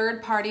the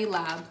third-party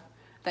lab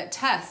that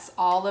tests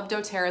all of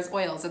doTERRA's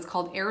oils. It's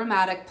called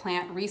Aromatic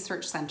Plant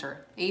Research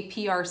Center,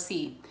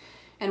 APRC.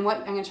 And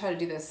what, I'm gonna try to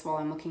do this while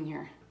I'm looking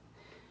here.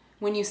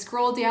 When you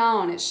scroll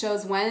down, it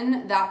shows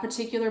when that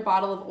particular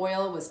bottle of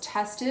oil was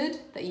tested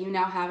that you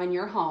now have in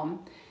your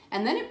home.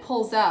 And then it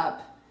pulls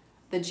up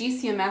the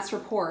GCMS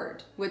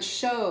report, which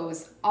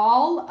shows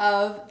all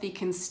of the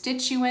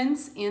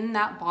constituents in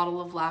that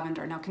bottle of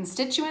lavender. Now,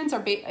 constituents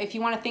are, if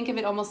you want to think of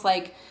it almost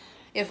like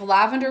if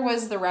lavender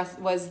was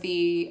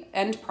the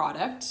end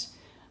product,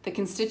 the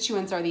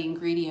constituents are the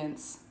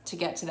ingredients to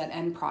get to that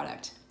end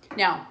product.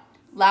 Now,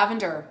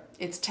 lavender,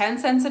 it's 10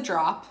 cents a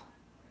drop,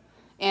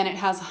 and it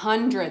has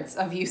hundreds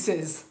of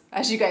uses,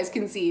 as you guys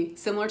can see.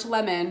 Similar to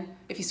lemon,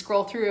 if you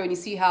scroll through and you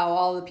see how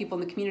all the people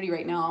in the community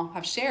right now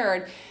have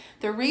shared,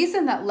 the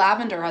reason that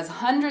lavender has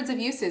hundreds of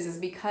uses is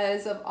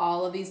because of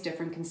all of these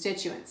different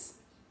constituents.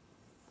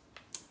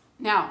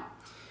 Now,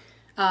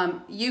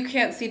 you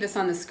can't see this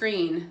on the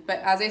screen, but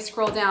as I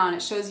scroll down,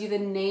 it shows you the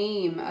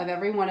name of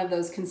every one of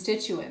those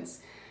constituents.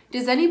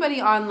 Does anybody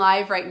on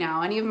live right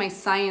now, any of my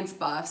science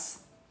buffs,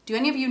 do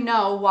any of you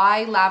know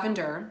why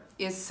lavender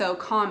is so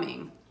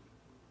calming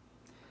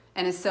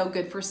and is so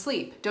good for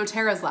sleep?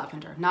 doTERRA's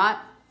lavender,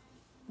 not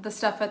the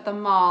stuff at the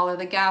mall or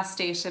the gas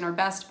station or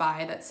Best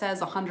Buy that says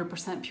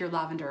 100% pure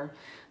lavender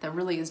that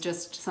really is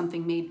just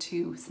something made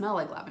to smell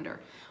like lavender.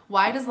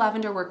 Why does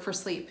lavender work for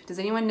sleep? Does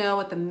anyone know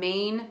what the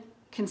main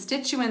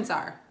constituents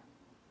are?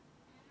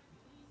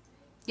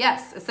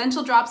 Yes,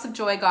 essential drops of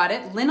joy, got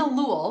it.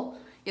 Linalool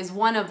is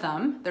one of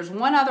them. There's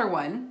one other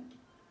one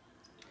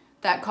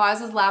that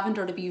causes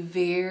lavender to be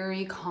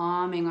very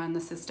calming on the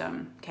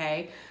system,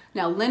 okay?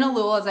 Now,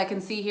 linalool, as I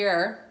can see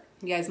here,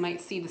 you guys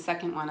might see the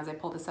second one as I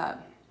pull this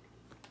up.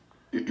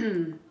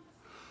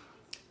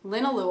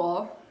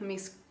 Linalool, let me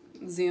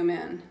zoom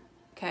in,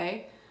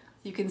 okay?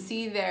 You can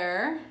see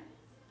there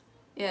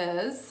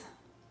is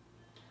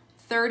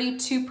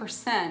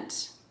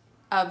 32%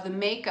 of the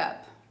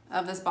makeup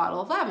of this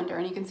bottle of lavender.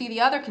 And you can see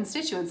the other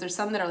constituents. There's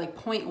some that are like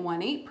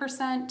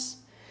 0.18%.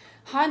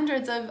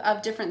 hundreds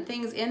of different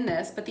things in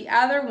this, but the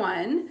other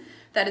one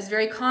that is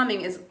very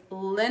calming is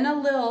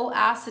linalool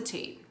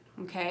acetate,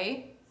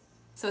 okay?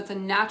 So it's a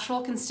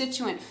natural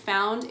constituent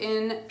found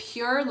in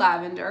pure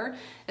lavender,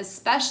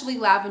 especially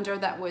lavender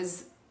that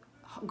was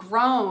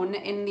grown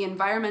in the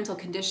environmental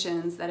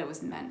conditions that it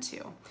was meant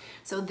to.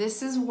 So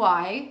this is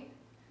why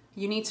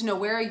you need to know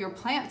where your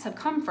plants have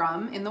come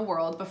from in the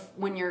world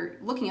when you're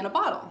looking at a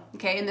bottle,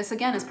 okay? And this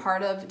again is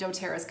part of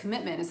doTERRA's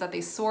commitment, is that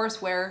they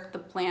source where the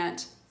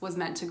plant was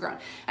meant to grow.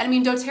 And I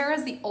mean, doTERRA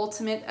is the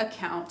ultimate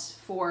account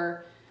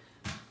for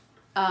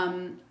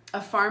a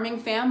farming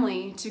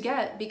family to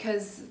get,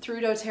 because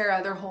through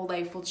doTERRA, their whole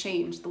life will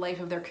change. The life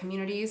of their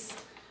communities,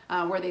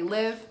 where they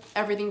live,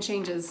 everything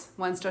changes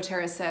once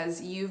doTERRA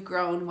says, you've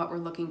grown what we're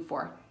looking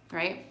for,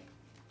 right?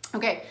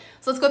 Okay,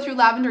 so let's go through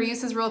lavender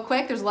uses real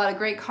quick. There's a lot of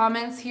great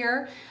comments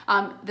here.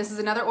 This is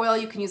another oil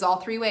you can use all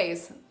three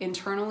ways: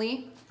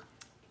 internally,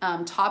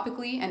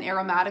 topically, and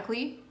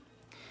aromatically.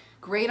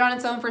 Great on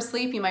its own for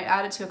sleep. You might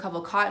add it to a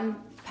couple of cotton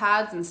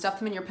pads and stuff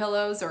them in your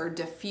pillows, or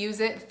diffuse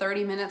it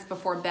 30 minutes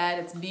before bed.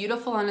 It's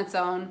beautiful on its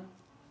own.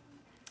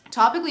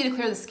 Topically, to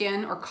clear the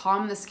skin or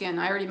calm the skin.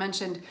 I already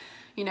mentioned,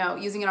 you know,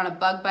 using it on a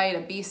bug bite, a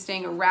bee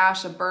sting, a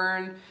rash, a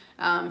burn.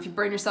 If you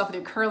burn yourself with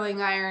your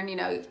curling iron, you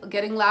know,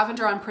 getting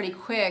lavender on pretty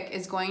quick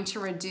is going to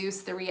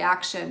reduce the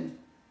reaction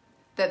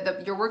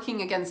that you're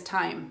working against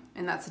time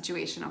in that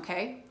situation,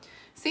 okay?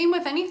 Same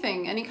with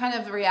anything, any kind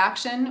of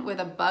reaction with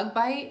a bug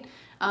bite.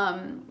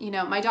 You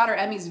know, my daughter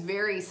Emmy's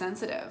very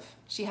sensitive.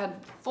 She had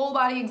full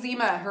body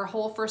eczema her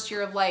whole first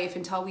year of life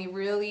until we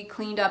really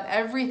cleaned up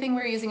everything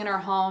we were using in our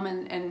home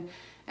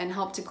and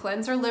helped to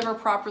cleanse her liver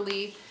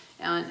properly.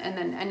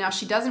 And now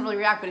she doesn't really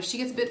react, but if she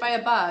gets bit by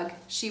a bug,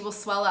 she will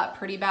swell up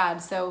pretty bad.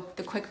 So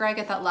the quicker I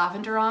get that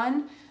lavender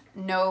on,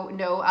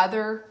 no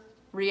other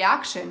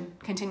reaction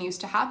continues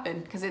to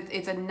happen, because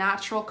it's a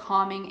natural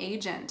calming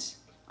agent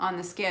on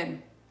the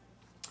skin.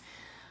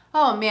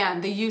 Oh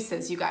man, the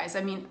uses, you guys.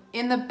 I mean,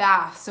 in the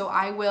bath, so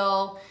I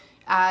will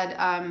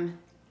add,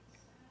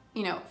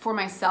 you know, for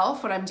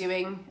myself, when I'm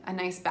doing a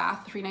nice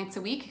bath 3 nights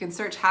a week, you can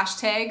search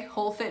hashtag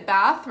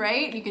WholeFitBath,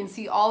 right? You can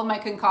see all of my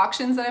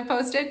concoctions that I've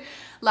posted.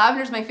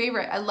 Lavender's my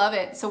favorite. I love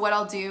it. So what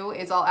I'll do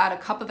is I'll add a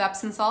cup of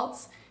Epsom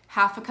salts,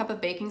 half a cup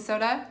of baking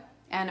soda,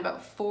 and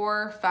about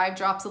 4 or 5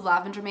 drops of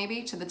lavender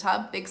maybe to the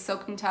tub, big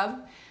soaking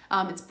tub.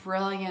 It's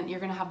brilliant. You're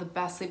gonna have the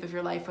best sleep of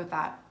your life with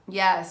that.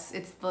 Yes,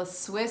 it's the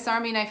Swiss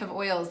Army knife of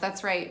oils.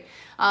 That's right.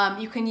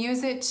 You can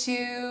use it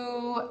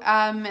to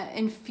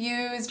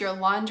infuse your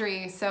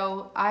laundry.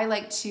 So I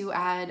like to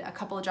add a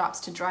couple of drops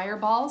to dryer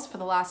balls for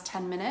the last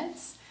 10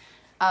 minutes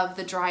of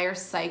the dryer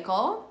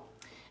cycle.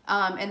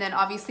 And then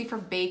obviously for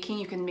baking,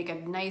 you can make a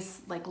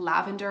nice like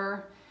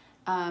lavender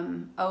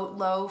oat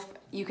loaf.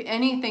 You can,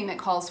 anything that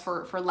calls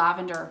for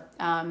lavender,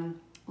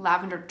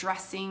 lavender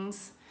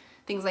dressings,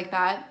 things like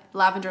that.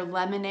 Lavender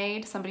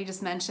lemonade, somebody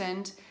just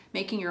mentioned.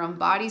 Making your own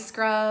body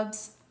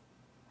scrubs.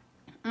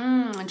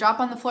 And drop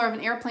on the floor of an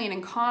airplane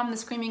and calm the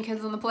screaming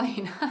kids on the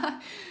plane.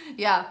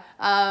 Yeah.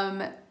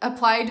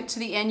 Applied to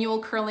the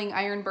annual curling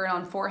iron burn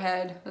on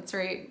forehead. That's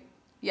right.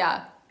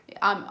 Yeah.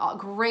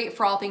 Great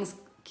for all things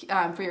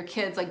for your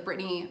kids, like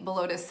Brittany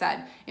Belotis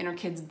said, in her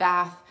kid's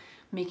bath,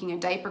 making a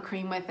diaper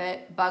cream with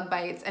it, bug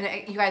bites. And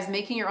you guys,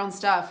 making your own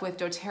stuff with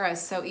doTERRA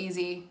is so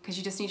easy, because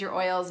you just need your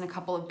oils and a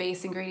couple of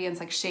base ingredients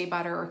like shea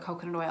butter or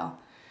coconut oil.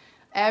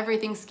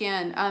 Everything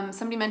skin.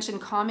 Somebody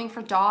mentioned calming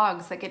for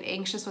dogs that get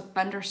anxious with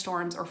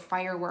thunderstorms or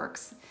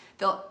fireworks.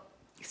 They'll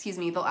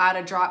add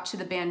a drop to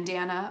the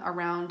bandana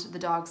around the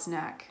dog's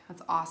neck.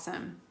 That's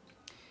awesome.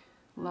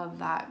 Love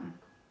that.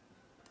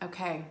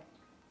 Okay.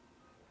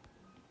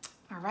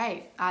 All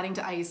right, adding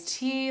to iced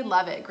tea,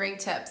 love it, great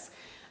tips.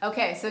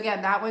 Okay, so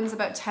again, that one's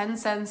about 10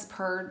 cents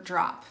per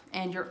drop,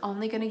 and you're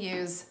only gonna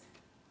use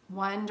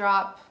 1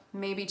 drop,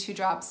 maybe 2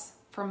 drops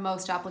for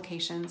most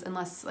applications,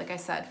 unless, like I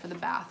said, for the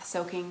bath,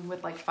 soaking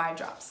with like 5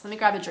 drops. Let me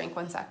grab a drink,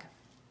 1 sec.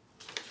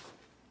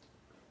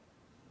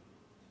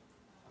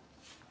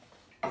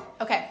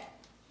 Okay,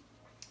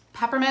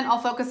 peppermint I'll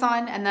focus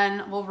on, and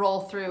then we'll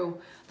roll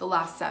through the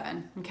last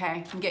 7,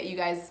 okay, and get you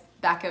guys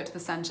back out to the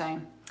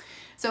sunshine.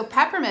 So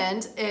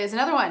peppermint is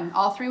another one,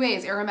 all 3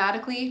 ways,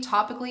 aromatically,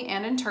 topically,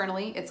 and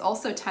internally. It's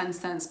also 10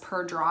 cents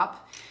per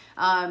drop.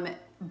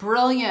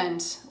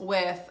 Brilliant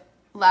with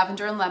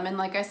lavender and lemon,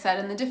 like I said,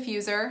 in the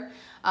diffuser.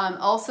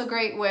 Also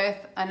great with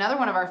another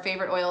one of our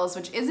favorite oils,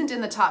 which isn't in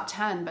the top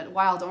 10, but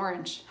wild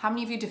orange. How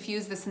many of you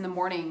diffuse this in the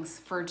mornings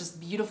for just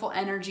beautiful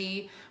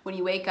energy when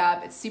you wake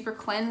up? It's super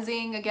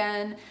cleansing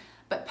again,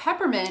 but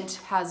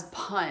peppermint has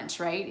punch,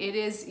 right? It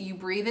is, you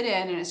breathe it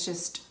in and it's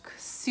just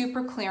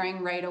super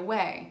clearing right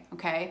away,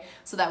 okay?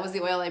 So that was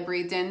the oil I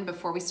breathed in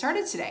before we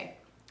started today.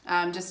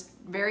 Just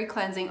very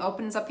cleansing,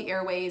 opens up the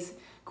airways,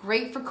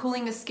 great for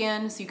cooling the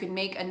skin, so you can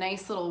make a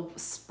nice little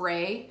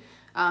spray.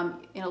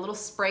 In a little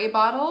spray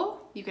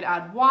bottle, you could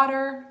add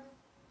water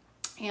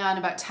and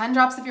about 10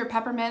 drops of your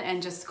peppermint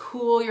and just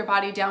cool your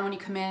body down when you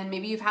come in.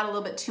 Maybe you've had a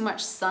little bit too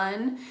much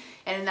sun,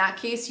 and in that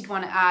case, you'd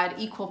want to add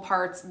equal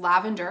parts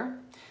lavender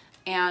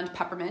and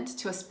peppermint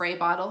to a spray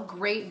bottle.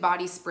 Great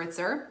body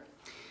spritzer.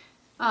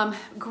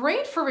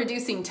 Great for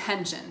reducing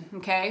tension,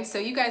 okay? So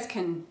you guys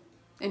can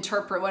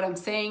interpret what I'm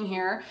saying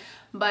here,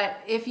 but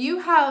if you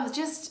have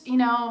just, you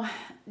know,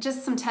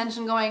 just some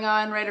tension going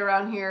on right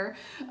around here,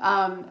 you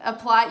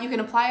can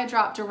apply a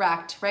drop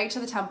direct right to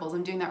the temples.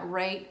 I'm doing that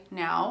right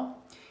now.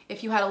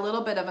 If you had a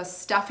little bit of a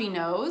stuffy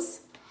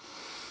nose,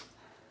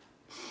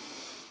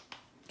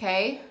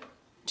 okay,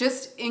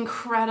 just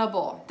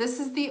incredible. This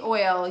is the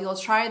oil. You'll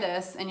try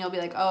this and you'll be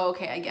like, oh,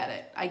 okay, I get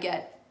it. I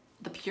get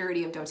the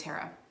purity of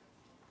doTERRA.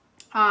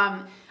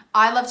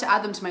 I love to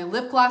add them to my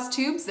lip gloss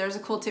tubes. There's a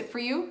cool tip for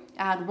you.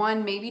 Add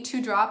 1, maybe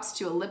 2 drops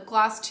to a lip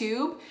gloss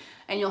tube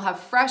and you'll have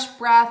fresh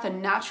breath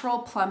and natural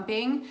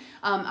plumping.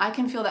 I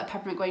can feel that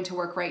peppermint going to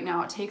work right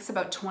now. It takes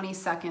about 20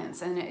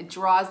 seconds and it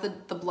draws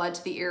the blood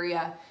to the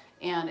area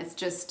and it's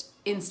just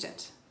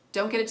instant.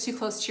 Don't get it too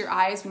close to your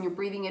eyes when you're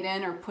breathing it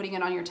in or putting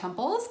it on your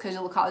temples because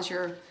it'll cause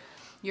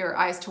your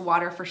eyes to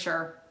water for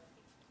sure.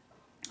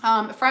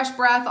 Fresh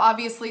breath,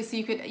 obviously, so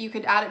you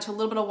could add it to a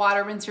little bit of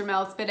water, rinse your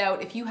mouth, spit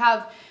out. If you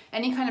have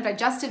any kind of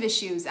digestive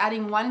issues,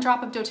 adding 1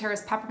 drop of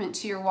doTERRA's peppermint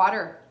to your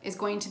water is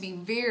going to be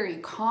very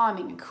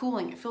calming and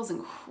cooling. It feels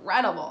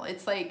incredible.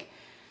 It's like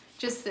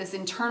just this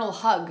internal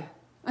hug.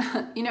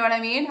 You know what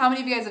I mean? How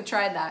many of you guys have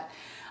tried that?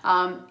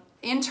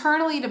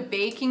 Internally to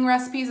baking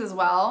recipes as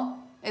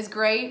well is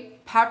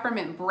great.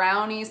 Peppermint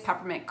brownies,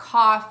 peppermint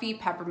coffee,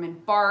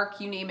 peppermint bark,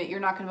 you name it.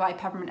 You're not going to buy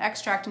peppermint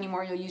extract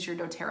anymore. You'll use your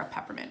doTERRA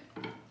peppermint.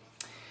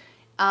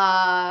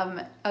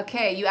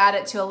 Okay, you add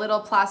it to a little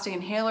plastic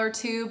inhaler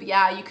tube.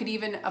 Yeah, you could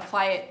even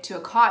apply it to a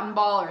cotton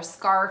ball or a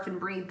scarf and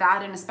breathe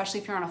that in,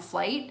 especially if you're on a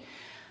flight.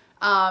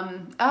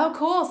 Oh,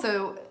 cool.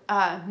 So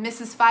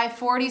Mrs.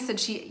 540 said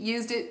she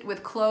used it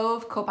with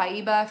clove,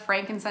 copaiba,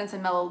 frankincense,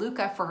 and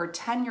melaleuca for her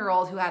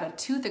 10-year-old who had a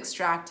tooth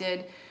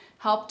extracted,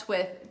 helped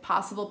with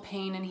possible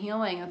pain and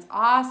healing. That's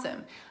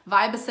awesome.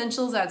 Vibe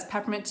Essentials adds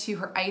peppermint to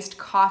her iced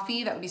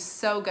coffee. That would be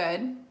so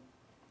good.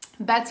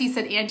 Betsy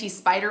said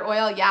anti-spider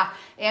oil, yeah,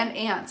 and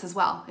ants as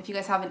well. If you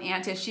guys have an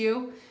ant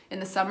issue in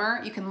the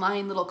summer, you can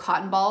line little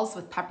cotton balls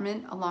with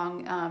peppermint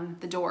along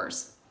the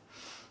doors.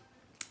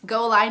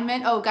 Go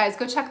Alignment, oh guys,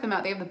 go check them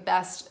out. They have the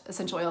best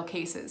essential oil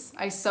cases.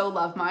 I so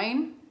love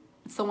mine.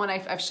 It's the one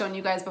I've shown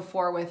you guys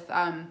before with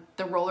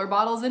the roller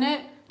bottles in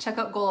it. Check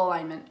out Goal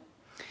Alignment.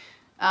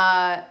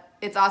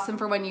 It's awesome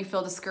for when you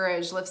feel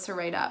discouraged, lifts her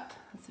right up.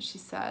 That's what she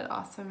said,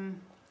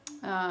 awesome.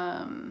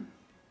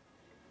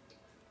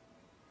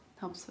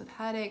 Helps with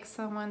headaches,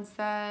 someone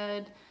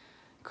said.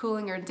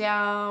 Cooling her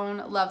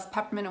down. Loves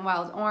peppermint and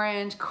wild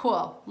orange.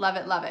 Cool. Love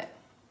it, love it.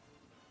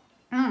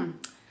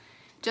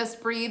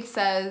 Just Breathe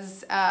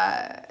says,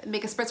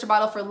 make a spritzer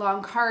bottle for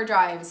long car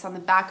drives on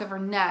the back of her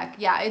neck.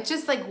 Yeah, it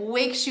just like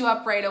wakes you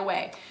up right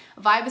away.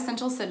 Vibe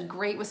Essentials said,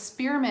 great with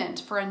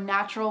spearmint for a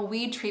natural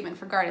weed treatment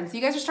for gardens. So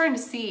you guys are starting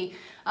to see,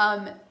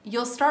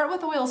 you'll start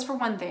with oils for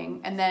one thing,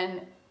 and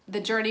then the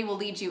journey will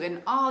lead you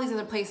in all these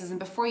other places, and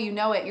before you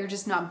know it, you're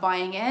just not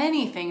buying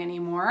anything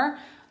anymore.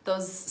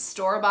 Those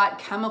store-bought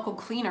chemical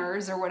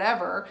cleaners or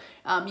whatever,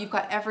 you've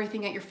got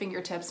everything at your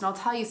fingertips. And I'll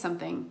tell you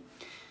something,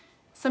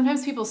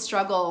 sometimes people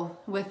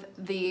struggle with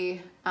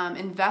the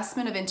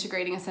investment of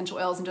integrating essential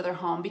oils into their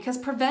home because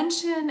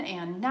prevention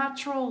and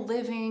natural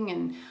living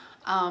and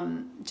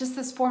just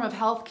this form of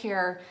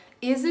healthcare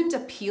isn't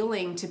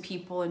appealing to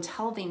people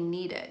until they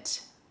need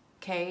it.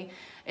 Okay,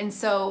 and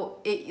so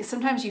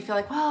sometimes you feel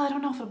like, well, I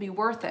don't know if it'll be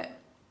worth it.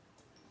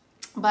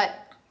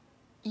 But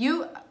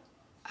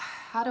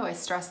how do I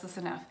stress this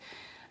enough?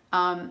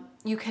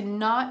 You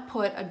cannot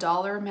put a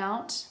dollar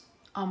amount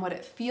on what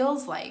it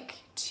feels like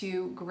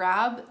to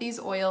grab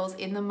these oils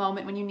in the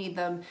moment when you need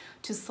them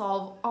to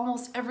solve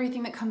almost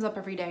everything that comes up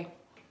every day.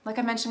 Like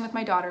I mentioned with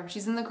my daughter,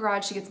 she's in the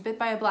garage, she gets bit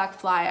by a black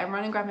fly, I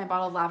run and grab my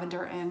bottle of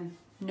lavender and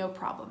no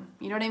problem.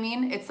 You know what I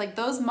mean? It's like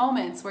those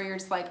moments where you're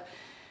just like,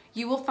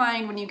 you will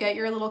find when you get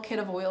your little kit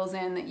of oils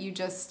in that you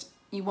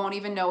won't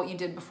even know what you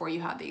did before you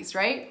had these,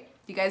 right?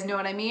 You guys know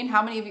what I mean?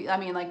 How many of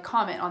you, like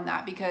comment on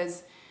that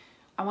because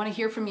I want to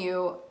hear from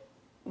you.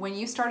 When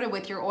you started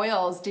with your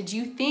oils, did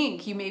you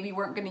think you maybe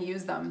weren't going to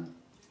use them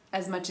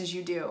as much as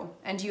you do?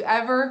 And do you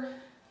ever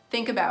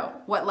think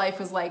about what life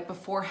was like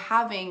before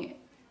having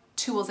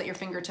tools at your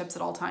fingertips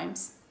at all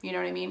times? You know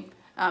what I mean?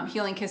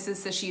 Healing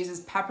Kisses says she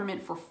uses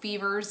peppermint for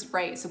fevers,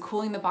 right? So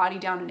cooling the body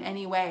down in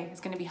any way is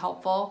going to be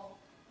helpful.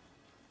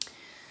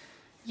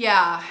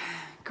 Yeah,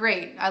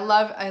 great. I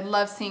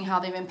love seeing how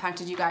they've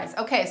impacted you guys.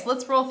 Okay, so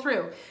let's roll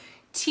through.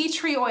 Tea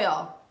tree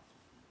oil.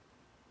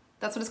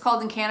 That's what it's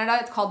called in Canada.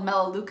 It's called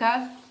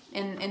melaleuca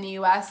in the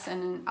US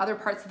and in other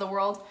parts of the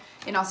world.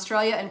 In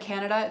Australia and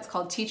Canada, it's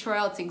called tea tree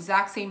oil. It's the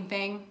exact same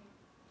thing.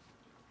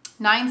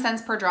 9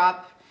 cents per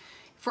drop.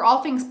 For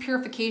all things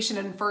purification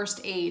and first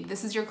aid,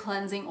 this is your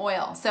cleansing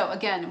oil. So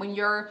again, when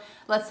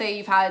let's say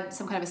you've had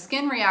some kind of a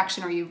skin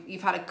reaction or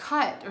you've had a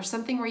cut or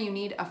something where you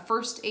need a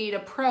first aid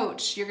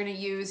approach, you're gonna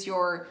use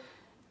your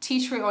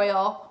tea tree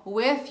oil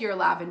with your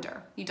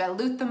lavender. You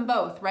dilute them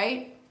both,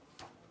 right?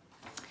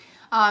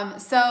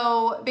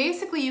 So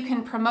basically you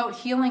can promote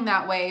healing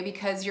that way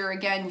because you're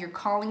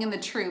calling in the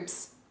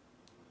troops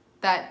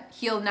that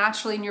heal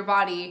naturally in your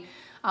body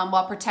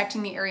while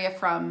protecting the area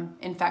from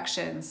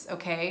infections,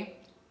 okay?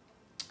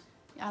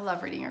 I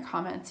love reading your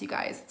comments, you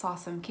guys. It's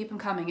awesome. Keep them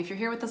coming. If you're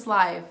here with us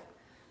live,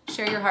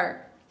 share your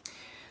heart.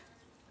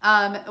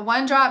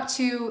 1 drop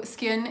to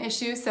skin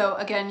issues. So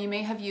again, you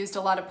may have used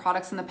a lot of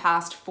products in the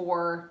past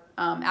for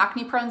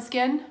acne prone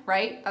skin,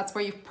 right? That's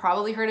where you've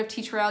probably heard of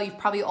tea tree oil. You've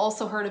probably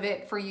also heard of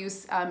it for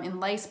use in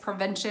lice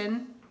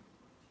prevention.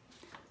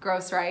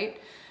 Gross, right?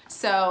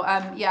 So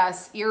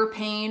yes, ear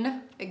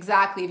pain,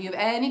 exactly. If you have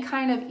any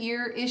kind of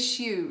ear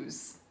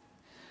issues,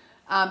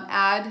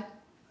 add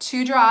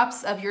 2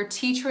 drops of your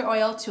tea tree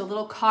oil to a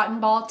little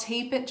cotton ball,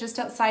 tape it just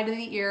outside of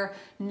the ear.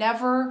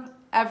 Never,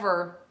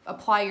 ever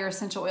apply your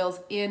essential oils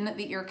in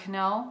the ear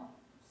canal.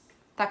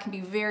 That can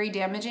be very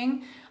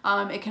damaging.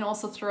 It can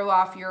also throw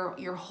off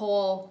your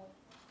whole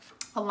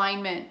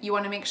alignment. You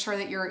want to make sure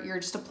that you're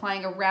just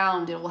applying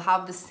around. It will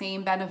have the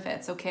same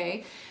benefits,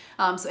 okay?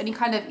 So any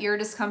kind of ear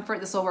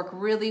discomfort, this will work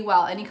really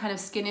well. Any kind of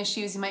skin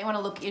issues, you might want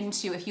to look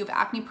into. If you have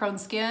acne prone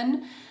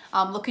skin,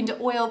 look into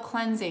oil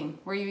cleansing,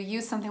 where you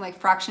use something like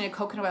fractionated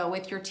coconut oil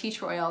with your tea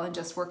tree oil and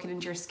just work it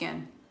into your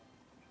skin.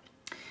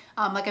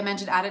 Like I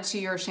mentioned, add it to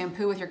your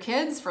shampoo with your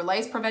kids for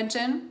lice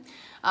prevention.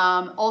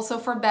 Also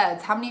for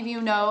beds. How many of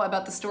you know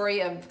about the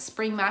story of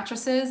spring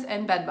mattresses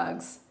and bed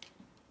bugs?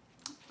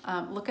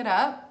 Look it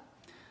up.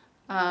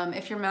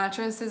 If your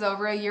mattress is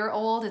over a year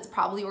old, it's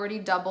probably already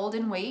doubled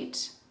in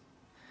weight.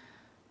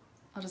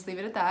 I'll just leave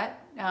it at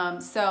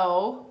that.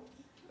 So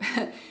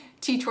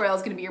tea tree oil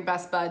is going to be your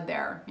best bud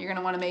there. You're going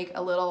to want to make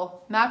a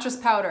little mattress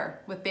powder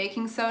with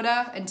baking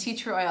soda and tea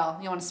tree oil.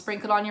 You want to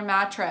sprinkle it on your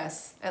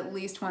mattress at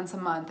least once a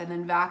month and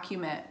then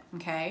vacuum it,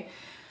 okay?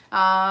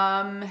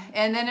 And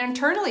then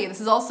internally,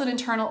 this is also an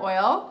internal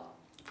oil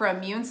for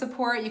immune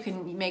support. You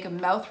can make a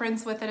mouth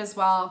rinse with it as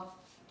well.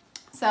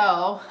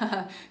 So,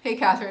 hey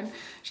Catherine,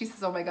 she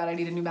says, oh my God, I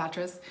need a new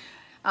mattress.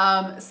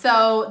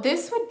 So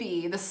this would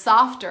be the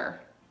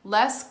softer,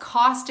 less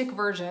caustic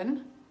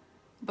version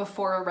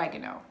before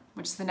oregano,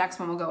 which is the next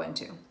one we'll go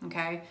into,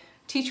 okay?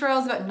 Tea tree oil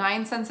is about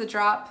 9 cents a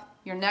drop.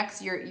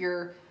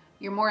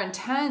 Your more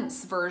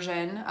intense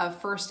version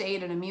of first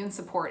aid and immune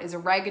support is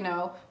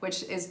oregano,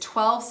 which is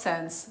 12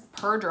 cents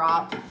per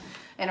drop.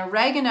 And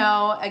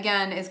oregano,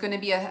 again, is going to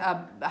be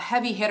a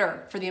heavy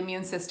hitter for the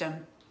immune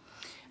system.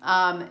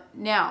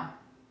 Now,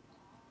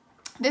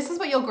 this is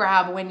what you'll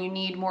grab when you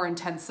need more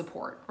intense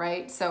support,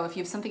 right? So if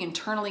you have something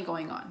internally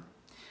going on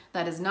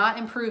that is not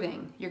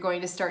improving, you're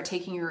going to start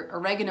taking your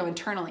oregano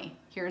internally.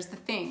 Here's the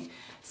thing.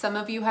 Some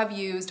of you have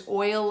used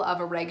oil of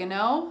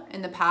oregano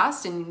in the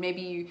past, and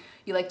maybe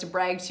you like to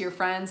brag to your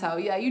friends how,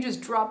 yeah, you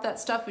just drop that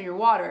stuff in your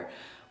water.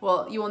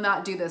 Well, you will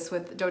not do this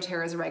with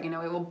doTERRA's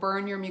oregano. It will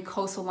burn your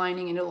mucosal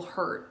lining and it'll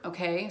hurt,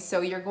 okay? So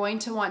you're going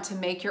to want to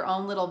make your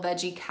own little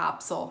veggie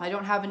capsule. I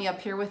don't have any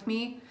up here with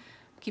me.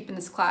 I'm keeping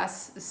this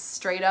class as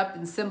straight up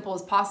and simple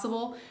as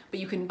possible, but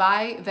you can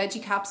buy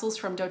veggie capsules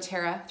from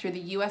doTERRA through the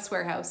US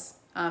warehouse.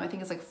 I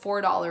think it's like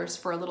 $4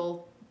 for a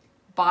little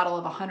bottle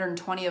of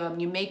 120 of them.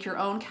 You make your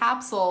own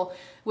capsule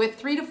with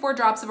 3 to 4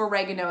 drops of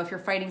oregano if you're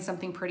fighting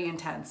something pretty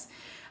intense.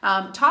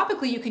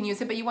 Topically, you can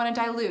use it, but you want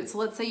to dilute. So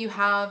let's say you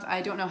have,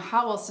 I don't know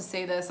how else to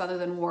say this other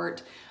than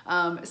wart.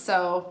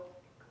 So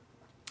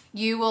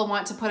you will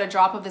want to put a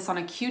drop of this on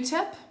a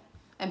Q-tip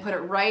and put it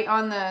right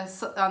on the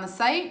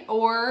site,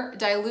 or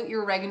dilute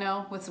your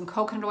oregano with some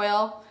coconut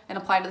oil and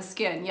apply to the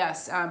skin.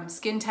 Yes,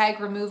 skin tag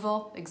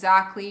removal,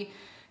 exactly.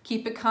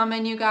 Keep it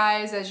coming, you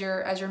guys, as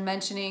you're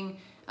mentioning,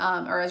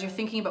 or as you're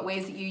thinking about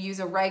ways that you use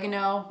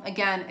oregano.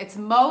 Again, it's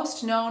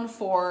most known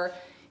for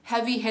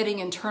heavy hitting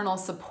internal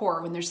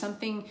support. When there's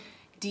something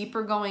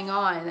deeper going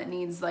on that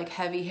needs like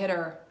heavy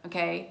hitter,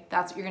 okay,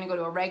 that's what you're gonna go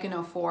to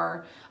oregano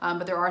for.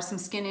 But there are some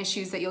skin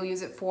issues that you'll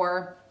use it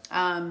for.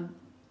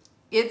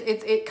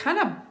 It kind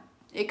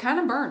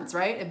of burns,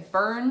 right? It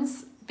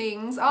burns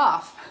things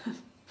off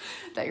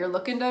that you're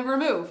looking to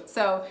remove.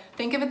 So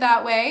think of it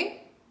that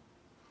way.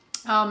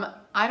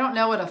 I don't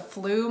know what a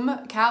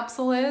flume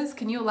capsule is.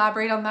 Can you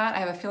elaborate on that? I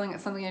have a feeling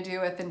it's something to do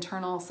with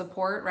internal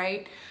support,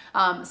 right?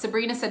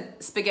 Sabrina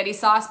said spaghetti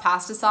sauce,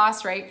 pasta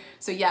sauce, right?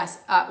 So yes,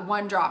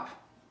 1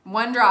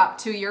 drop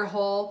to your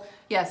whole,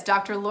 yes,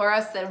 Dr.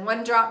 Laura said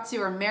 1 drop to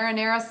her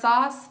marinara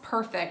sauce,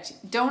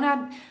 perfect. Don't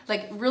add,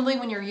 like really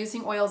when you're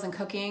using oils and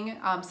cooking,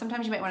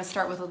 sometimes you might want to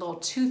start with a little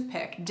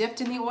toothpick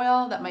dipped in the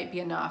oil. That might be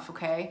enough,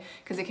 okay?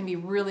 Because it can be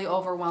really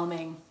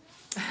overwhelming.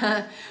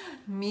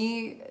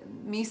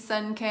 Me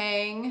Sun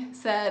Kang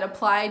said,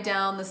 apply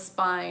down the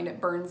spine. It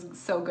burns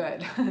so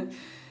good.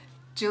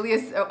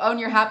 Julius, Own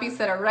Your Happy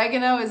said,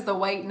 oregano is the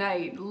white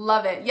knight.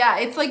 Love it. Yeah,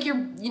 it's like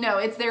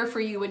it's there for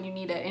you when you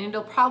need it, and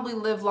it'll probably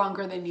live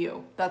longer than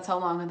you. That's how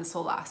long this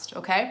will last,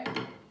 okay?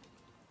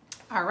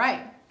 All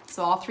right,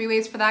 so all 3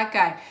 ways for that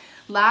guy.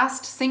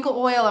 Last single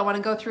oil I want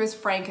to go through is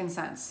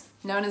frankincense,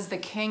 known as the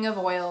king of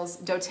oils.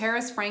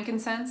 doTERRA's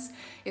frankincense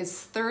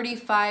is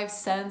 35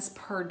 cents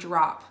per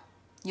drop.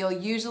 You'll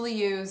usually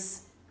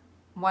use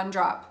 1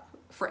 drop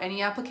for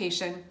any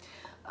application.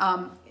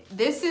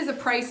 This is a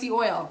pricey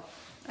oil.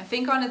 I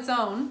think on its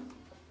own,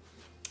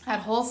 at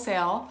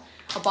wholesale,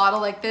 a bottle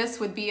like this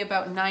would be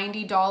about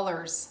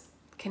 $90,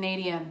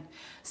 Canadian.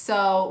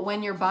 So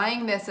when you're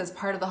buying this as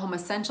part of the Home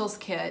Essentials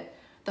kit,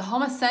 the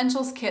Home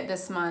Essentials kit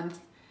this month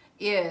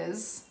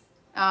is,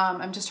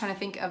 I'm just trying to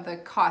think of the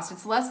cost.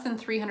 It's less than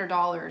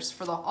 $300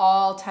 for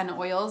all 10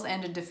 oils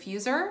and a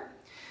diffuser.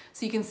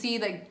 So you can see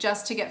that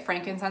just to get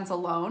frankincense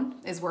alone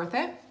is worth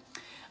it.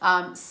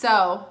 And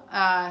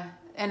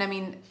I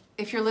mean,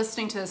 if you're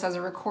listening to this as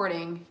a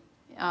recording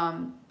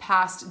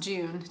past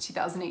June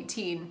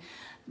 2018,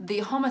 the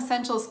Home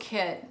Essentials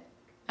kit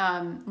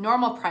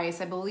normal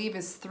price, I believe,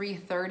 is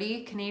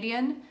 $330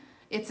 Canadian.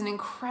 It's an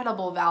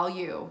incredible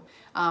value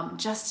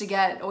just to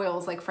get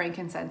oils like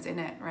frankincense in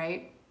it,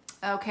 right?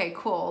 Okay,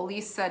 cool.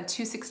 Elise said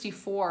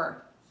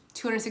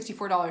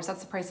 $264.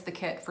 That's the price of the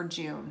kit for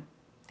June.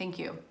 Thank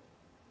you.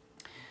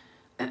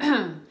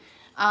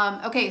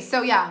 Okay,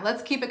 so yeah,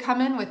 let's keep it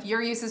coming with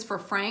your uses for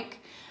frank.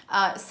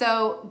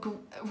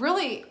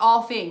 Really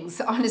all things,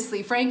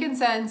 honestly.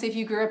 Frankincense, if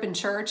you grew up in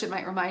church, it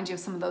might remind you of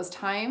some of those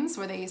times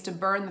where they used to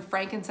burn the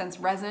frankincense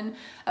resin.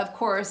 Of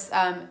course,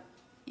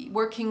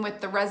 working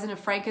with the resin of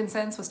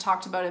frankincense was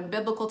talked about in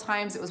biblical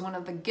times. It was one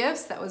of the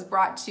gifts that was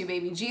brought to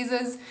baby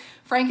Jesus.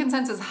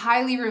 Frankincense is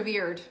highly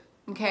revered,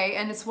 okay?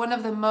 And it's one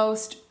of the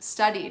most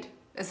studied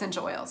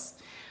essential oils.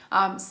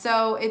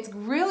 So it's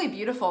really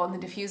beautiful in the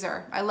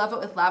diffuser. I love it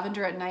with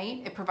lavender at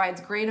night. It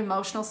provides great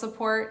emotional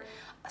support.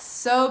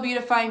 So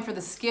beautifying for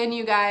the skin,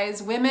 you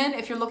guys. Women,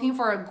 if you're looking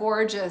for a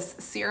gorgeous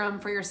serum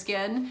for your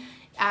skin,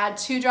 add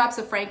 2 drops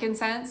of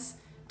frankincense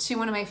to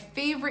one of my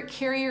favorite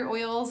carrier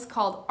oils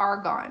called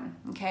argan,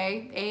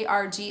 okay?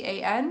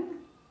 A-R-G-A-N,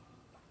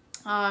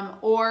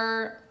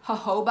 or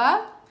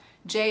jojoba,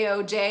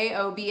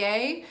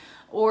 J-O-J-O-B-A,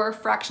 or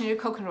fractionated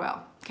coconut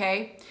oil,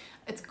 okay?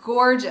 It's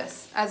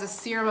gorgeous as a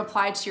serum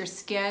applied to your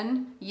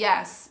skin.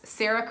 Yes,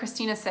 Sarah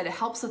Christina said it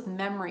helps with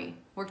memory.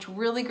 Worked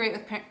really great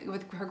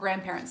with her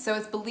grandparents. So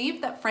it's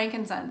believed that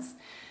frankincense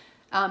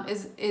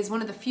is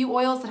one of the few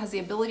oils that has the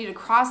ability to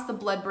cross the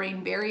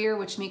blood-brain barrier,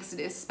 which makes it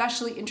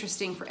especially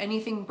interesting for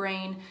anything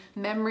brain,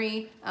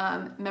 memory,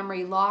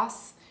 memory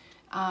loss,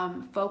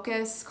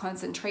 focus,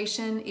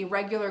 concentration,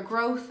 irregular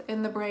growth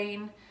in the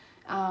brain,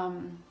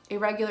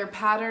 irregular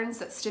patterns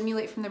that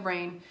stimulate from the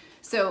brain.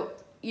 So,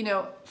 you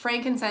know,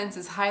 frankincense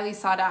is highly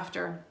sought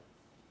after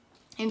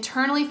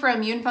internally for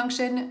immune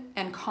function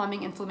and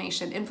calming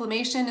inflammation.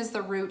 Inflammation is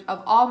the root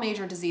of all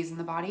major disease in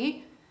the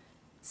body.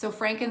 So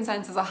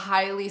frankincense is a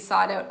highly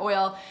sought out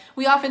oil.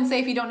 We often say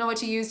if you don't know what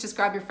to use, just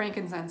grab your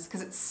frankincense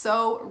because it's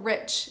so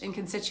rich in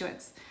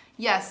constituents.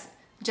 Yes,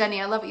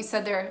 Jenny, I love what you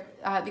said there.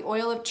 The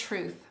oil of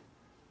truth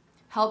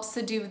helps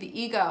subdue the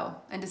ego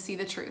and to see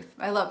the truth.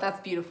 I love,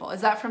 that's beautiful.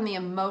 Is that from the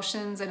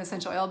Emotions and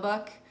Essential Oil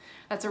book?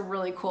 That's a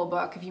really cool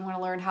book if you want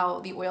to learn how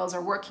the oils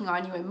are working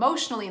on you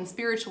emotionally and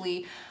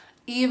spiritually.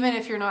 Even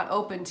if you're not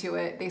open to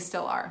it, they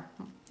still are.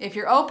 If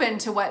you're open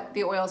to what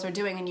the oils are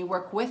doing and you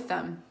work with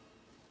them,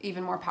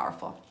 even more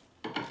powerful.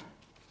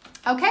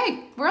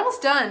 Okay, we're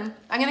almost done.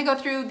 I'm gonna go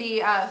through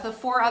the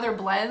 4 other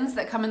blends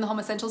that come in the Home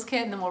Essentials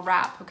kit and then we'll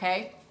wrap,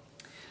 okay?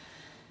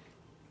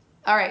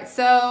 All right,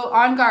 so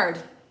On Guard.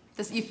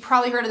 You've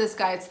probably heard of this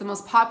guy. It's the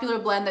most popular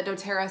blend that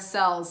doTERRA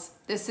sells.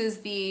 This is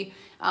the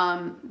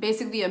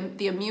basically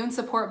the immune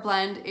support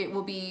blend. It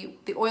will be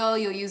the oil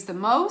you'll use the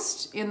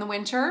most in the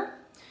winter,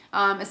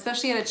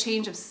 especially at a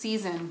change of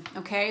season,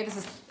 okay? This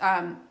is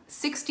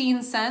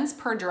 16 cents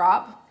per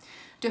drop.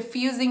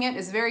 Diffusing it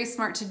is very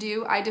smart to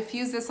do. I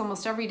diffuse this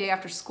almost every day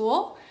after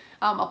school.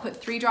 I'll put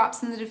 3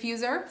 drops in the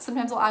diffuser.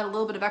 Sometimes I'll add a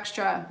little bit of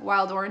extra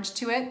wild orange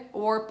to it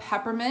or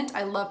peppermint.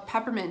 I love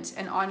peppermint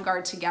and On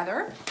Guard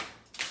together.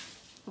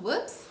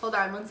 Whoops, hold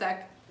on one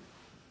sec.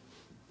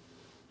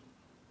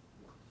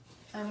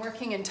 I'm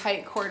working in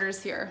tight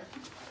quarters here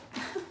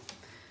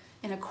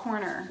in a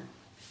corner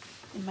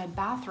in my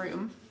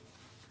bathroom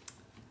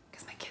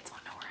because my kids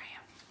won't know where I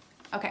am.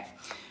 Okay,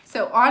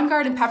 so On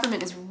Guard and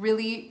peppermint is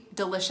really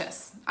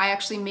delicious. I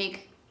actually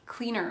make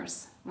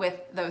cleaners with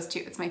those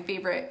 2. It's my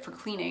favorite for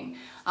cleaning.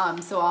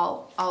 So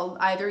I'll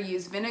either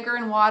use vinegar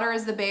and water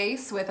as the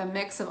base with a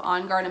mix of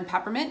On Guard and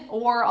peppermint,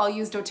 or I'll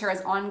use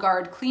doTERRA's On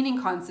Guard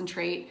cleaning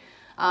concentrate,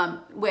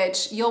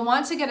 which you'll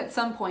want to get at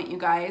some point, you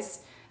guys.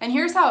 And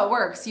here's how it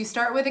works. You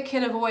start with a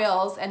kit of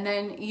oils and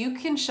then you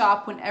can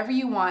shop whenever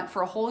you want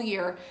for a whole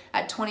year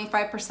at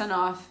 25%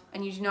 off,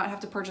 and you do not have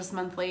to purchase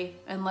monthly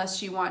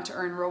unless you want to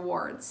earn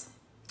rewards.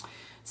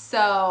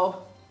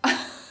 So,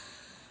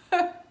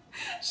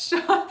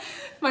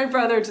 my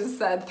brother just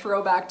said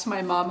throwback to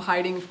my mom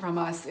hiding from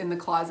us in the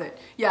closet.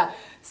 Yeah,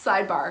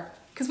 sidebar,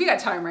 because we got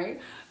time, right?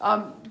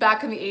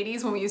 Back in the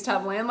 80s when we used to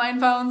have landline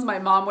phones, my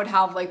mom would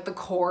have like the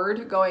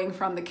cord going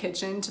from the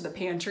kitchen to the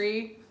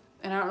pantry.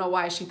 And I don't know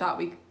why she thought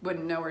we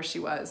wouldn't know where she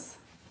was.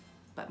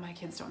 But my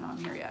kids don't know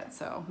I'm here yet,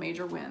 so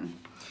major win.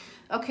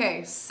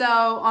 Okay, so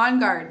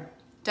On Guard.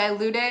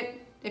 Dilute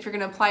it. If you're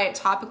gonna apply it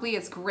topically,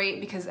 it's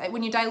great because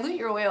when you dilute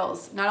your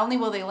oils, not only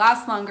will they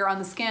last longer on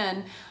the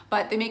skin,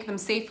 but they make them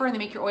safer and they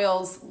make your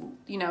oils,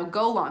 you know,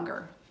 go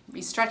longer.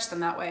 You stretch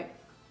them that way.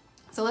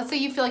 So let's say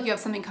you feel like you have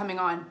something coming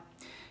on.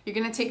 You're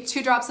gonna take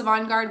 2 drops of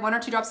On Guard, 1 or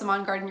 2 drops of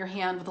On Guard in your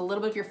hand with a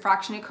little bit of your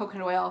fractionated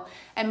coconut oil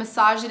and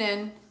massage it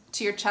in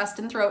to your chest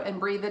and throat and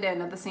breathe it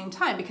in at the same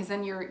time, because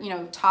then you're, you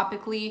know,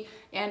 topically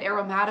and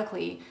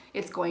aromatically,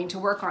 it's going to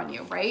work on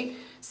you, right?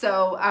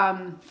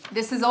 So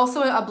this is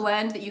also a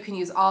blend that you can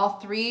use all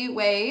 3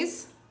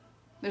 ways.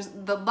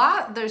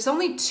 There's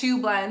only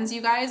 2 blends,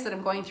 you guys, that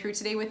I'm going through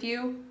today with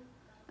you.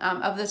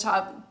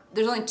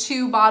 There's only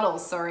 2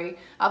 bottles, sorry,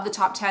 of the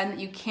top 10 that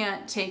you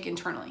can't take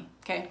internally.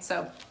 Okay,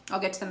 so I'll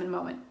get to them in a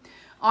moment.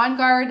 On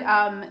Guard,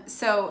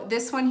 so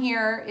this one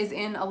here is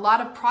in a lot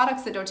of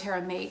products that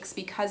doTERRA makes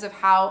because of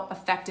how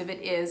effective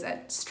it is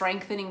at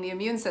strengthening the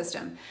immune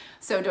system.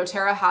 So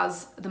doTERRA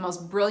has the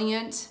most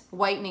brilliant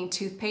whitening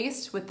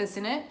toothpaste with this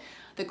in it.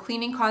 The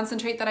cleaning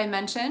concentrate that I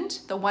mentioned,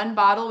 the 1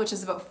 bottle, which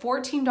is about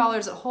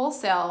 $14 at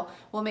wholesale,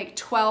 will make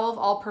 12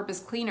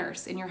 all-purpose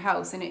cleaners in your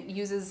house, and it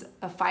uses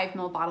a 5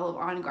 ml bottle of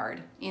On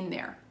Guard in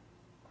there.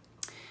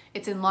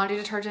 It's in laundry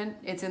detergent.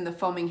 It's in the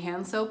foaming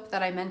hand soap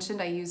that I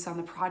mentioned I use on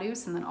the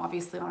produce and then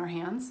obviously on our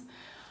hands.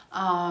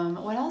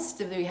 What else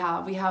do we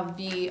have? We have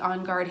the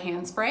On Guard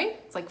hand spray.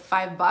 It's like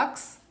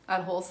 $5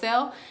 at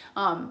wholesale.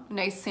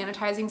 Nice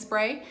sanitizing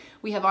spray.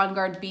 We have On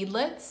Guard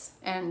beadlets,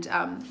 and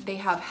they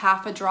have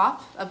half a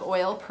drop of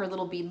oil per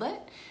little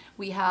beadlet.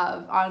 We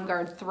have On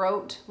Guard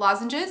throat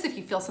lozenges if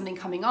you feel something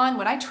coming on.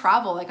 When I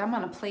travel, like I'm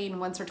on a plane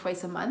once or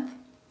twice a month,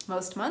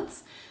 most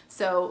months.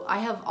 So I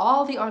have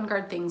all the On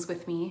Guard things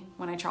with me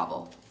when I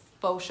travel.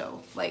 Faux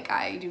show. Like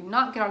I do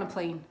not get on a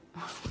plane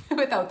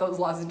without those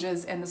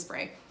lozenges and the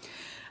spray.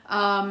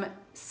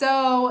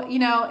 So, you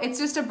know, it's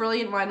just a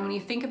brilliant one when you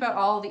think about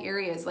all the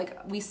areas. Like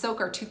we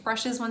soak our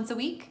toothbrushes once a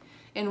week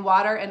in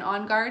water and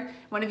On Guard.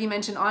 One of you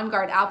mentioned On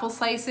Guard apple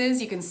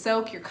slices. You can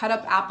soak your cut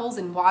up apples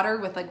in water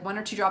with like 1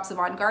 or 2 drops of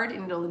On Guard,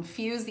 and it'll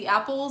infuse the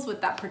apples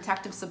with that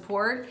protective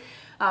support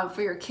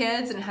for your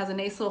kids, and it has a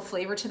nice little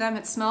flavor to them.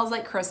 It smells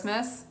like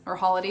Christmas or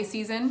holiday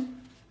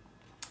season.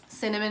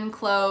 Cinnamon,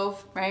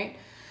 clove, right?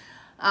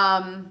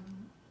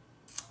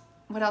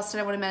 What else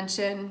did I want to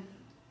mention?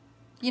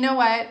 You know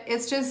what?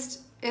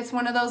 It's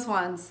one of those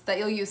ones that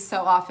you'll use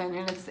so often,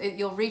 and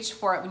you'll reach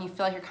for it when you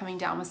feel like you're coming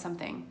down with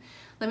something.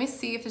 Let me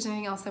see if there's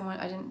anything else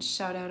I didn't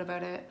shout out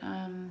about it.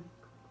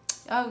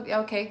 Oh,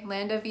 okay.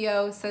 Landa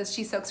VO says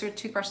she soaks her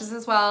toothbrushes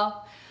as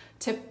well.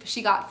 Tip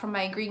she got from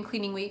my green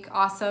cleaning week.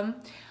 Awesome.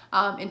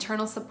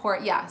 Internal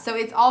support. Yeah. So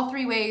it's all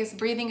 3 ways.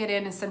 Breathing it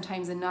in is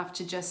sometimes enough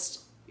to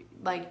just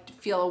like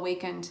feel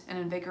awakened and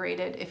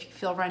invigorated if you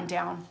feel run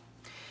down.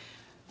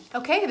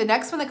 Okay. The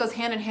next one that goes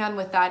hand in hand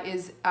with that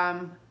is,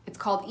 it's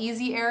called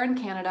Easy Air in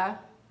Canada,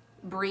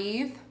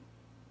 Breathe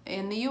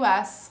in the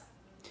US.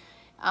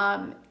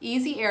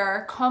 Easy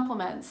Air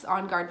complements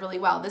On Guard really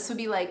well. This would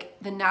be like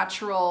the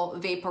natural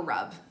vapor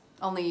rub,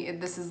 only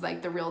this is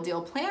like the real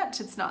deal plant.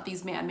 It's not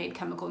these man-made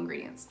chemical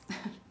ingredients.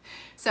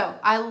 So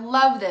I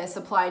love this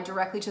applied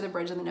directly to the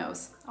bridge of the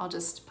nose. I'll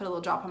just put a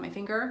little drop on my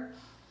finger.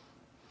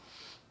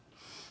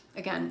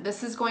 Again,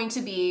 this is going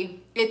to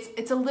be,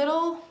 it's a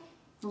little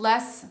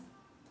less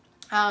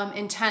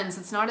intense.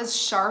 It's not as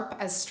sharp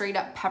as straight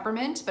up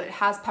peppermint, but it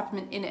has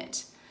peppermint in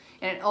it.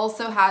 And it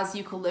also has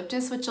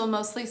eucalyptus, which you'll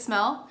mostly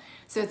smell.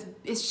 So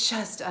it's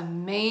just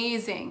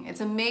amazing.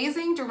 It's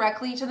amazing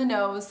directly to the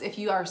nose if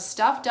you are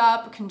stuffed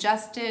up,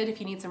 congested, if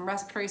you need some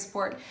respiratory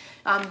support,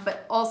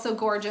 but also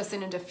gorgeous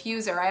in a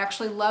diffuser. I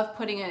actually love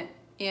putting it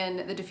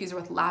in the diffuser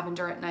with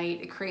lavender at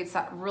night. It creates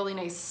that really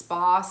nice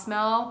spa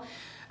smell.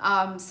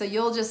 So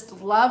you'll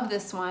just love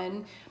this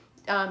one.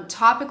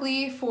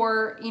 Topically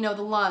for, you know,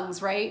 the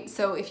lungs, right?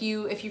 So if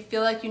you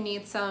feel like you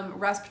need some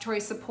respiratory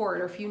support,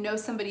 or if you know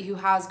somebody who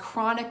has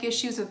chronic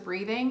issues with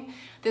breathing,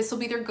 this will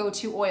be their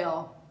go-to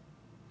oil.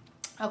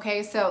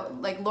 Okay, so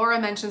like Laura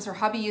mentions, her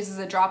hubby uses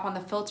a drop on the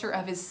filter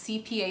of his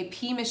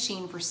CPAP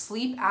machine for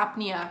sleep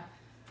apnea.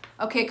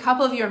 Okay, a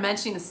couple of you are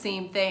mentioning the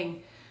same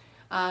thing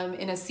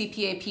in a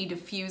CPAP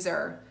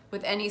diffuser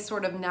with any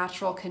sort of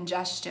natural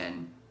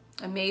congestion.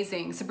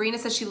 Amazing. Sabrina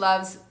says she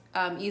loves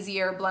Easy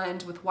Air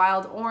blend with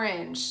wild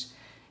orange.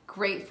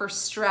 Great for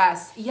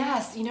stress.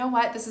 Yes, you know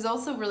what? This is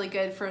also really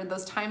good for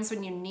those times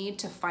when you need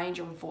to find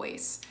your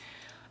voice.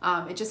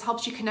 It just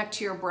helps you connect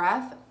to your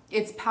breath.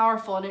 It's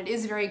powerful and it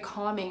is very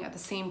calming at the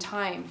same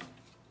time.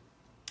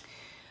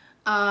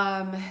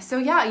 So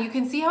yeah, you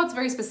can see how it's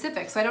very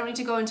specific. So I don't need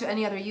to go into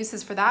any other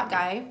uses for that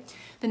guy.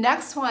 The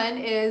next one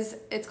is,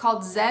 it's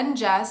called Zen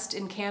Jest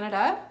in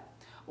Canada,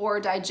 or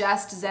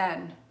Digest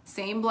Zen.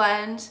 Same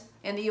blend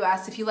in the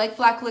US. If you like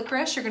black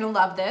licorice, you're gonna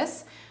love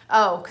this.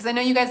 Oh, because I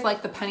know you guys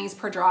like the pennies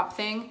per drop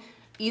thing.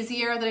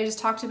 Easy Air that I just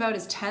talked about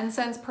is 10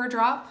 cents per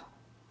drop.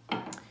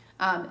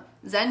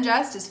 Zen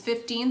Jest is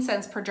 15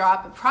 cents per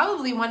drop.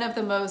 Probably one of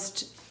the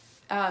most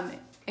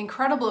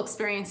incredible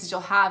experiences you'll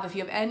have if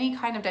you have any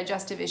kind of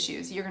digestive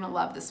issues. You're gonna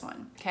love this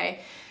one,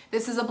 okay?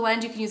 This is a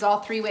blend you can use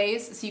all 3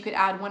 ways. So you could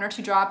add 1 or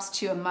 2 drops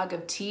to a mug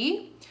of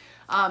tea,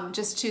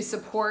 just to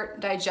support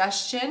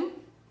digestion,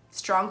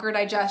 stronger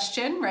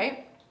digestion,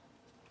 right?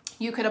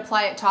 You could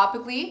apply it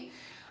topically.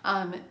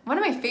 One of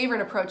my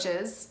favorite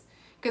approaches,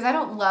 because I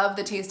don't love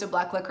the taste of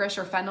black licorice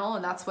or fennel,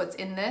 and that's what's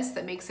in this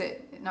that makes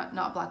it,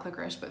 not black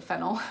licorice, but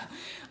fennel.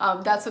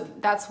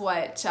 That's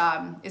what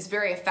is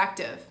very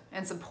effective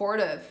and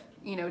supportive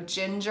you know,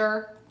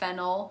 ginger,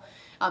 fennel.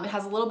 It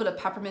has a little bit of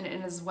peppermint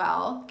in it as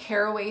well.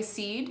 Caraway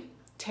seed,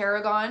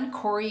 tarragon,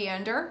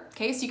 coriander.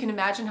 Okay, so you can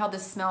imagine how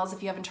this smells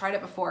if you haven't tried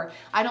it before.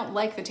 I don't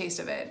like the taste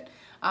of it.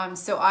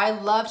 So I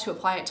love to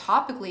apply it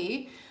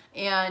topically,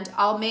 and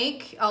I'll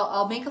make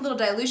a little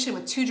dilution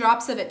with 2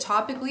 drops of it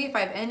topically if I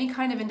have any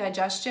kind of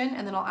indigestion,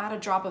 and then I'll add a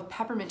drop of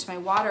peppermint to my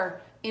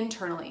water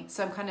internally.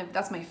 So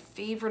that's my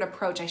favorite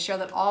approach. I share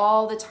that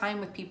all the time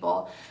with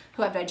people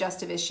who have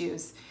digestive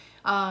issues.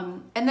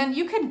 And then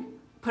you could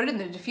put it in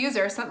the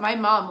diffuser. My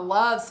mom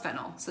loves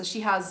fennel, so she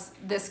has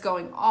this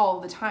going all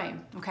the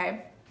time,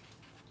 okay?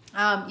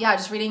 Yeah,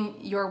 just reading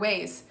your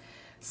ways.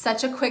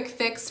 Such a quick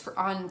fix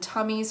on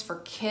tummies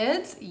for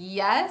kids.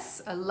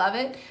 Yes, I love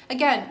it.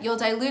 Again, you'll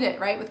dilute it,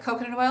 right, with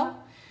coconut oil,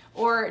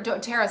 or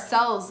doTERRA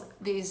sells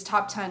these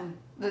top 10,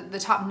 the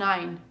top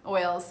 9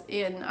 oils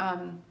in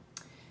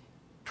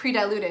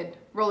pre-diluted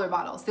roller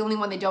bottles. The only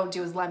one they don't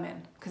do is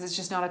lemon, because it's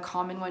just not a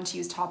common one to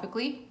use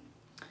topically.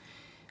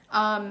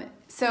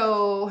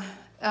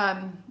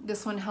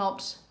 This one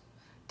helped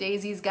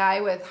Daisy's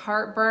guy with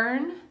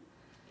heartburn.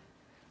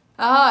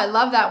 Oh, I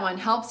love that one.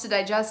 Helps to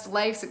digest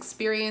life's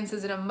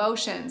experiences and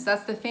emotions.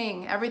 That's the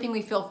thing. Everything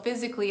we feel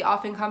physically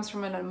often comes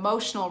from an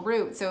emotional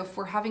root. So if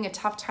we're having a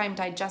tough time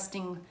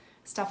digesting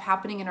stuff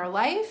happening in our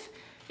life,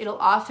 it'll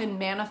often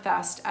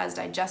manifest as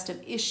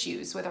digestive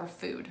issues with our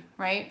food,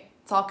 right?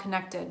 It's all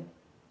connected.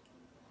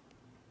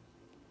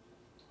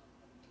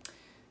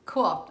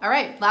 Cool. All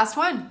right, last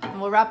one,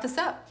 and we'll wrap this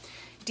up.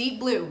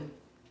 Deep Blue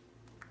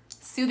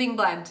Soothing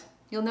Blend.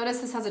 You'll notice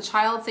this has a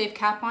child-safe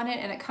cap on it,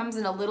 and it comes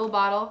in a little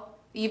bottle.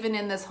 Even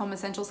in this Home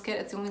Essentials kit,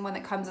 it's the only one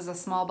that comes as a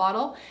small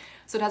bottle.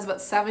 So it has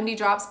about 70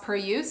 drops per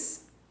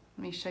use.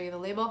 Let me show you the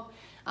label.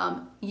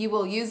 You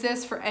will use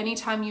this for any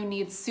time you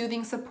need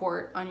soothing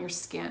support on your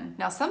skin.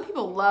 Now, some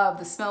people love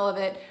the smell of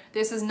it.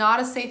 This is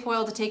not a safe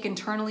oil to take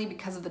internally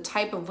because of the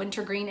type of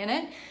wintergreen in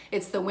it.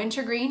 It's the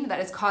wintergreen that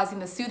is causing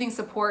the soothing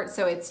support,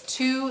 so it's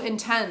too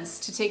intense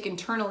to take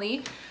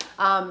internally.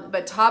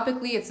 But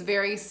topically, it's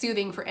very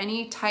soothing for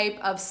any type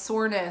of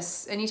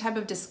soreness, any type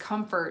of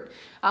discomfort,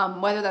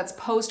 whether that's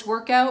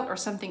post-workout or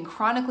something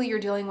chronically you're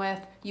dealing with.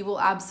 You will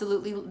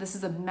absolutely, this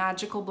is a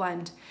magical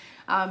blend.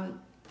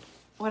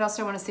 What else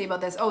do I want to say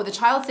about this? Oh, the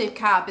child-safe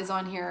cap is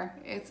on here.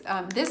 It's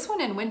this one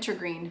in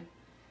wintergreen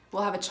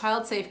will have a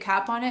child-safe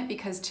cap on it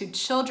because to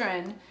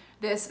children,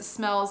 this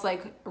smells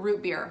like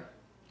root beer,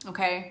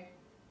 okay?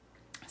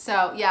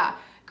 So yeah,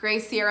 Gray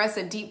Sierra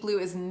said Deep Blue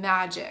is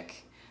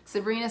magic.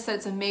 Sabrina said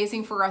it's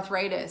amazing for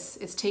arthritis.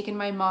 It's taken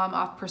my mom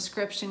off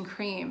prescription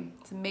cream.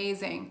 It's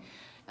amazing.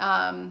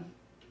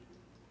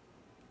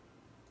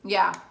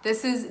 Yeah,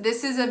 this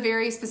is a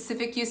very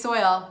specific use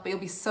oil, but you'll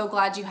be so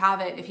glad you have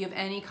it if you have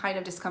any kind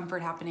of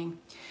discomfort happening.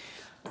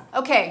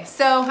 Okay,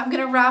 so I'm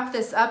gonna wrap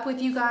this up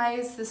with you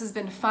guys. This has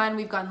been fun.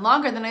 We've gone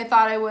longer than I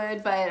thought I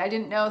would, but I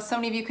didn't know so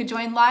many of you could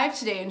join live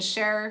today and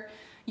share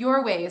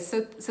your ways.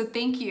 So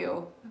thank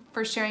you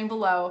for sharing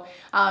below.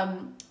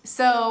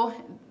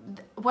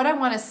 What I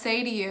wanna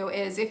say to you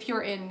is if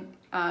you're in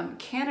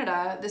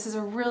Canada, this is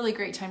a really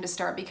great time to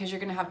start because you're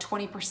gonna have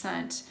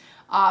 20%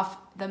 off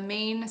the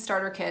main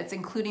starter kits,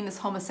 including this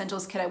Home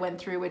Essentials kit I went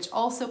through, which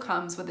also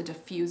comes with a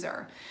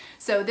diffuser.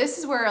 So this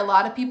is where a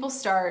lot of people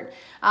start.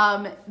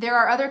 There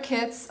are other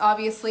kits,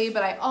 obviously,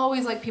 but I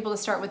always like people to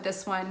start with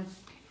this one.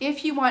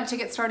 If you want to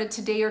get started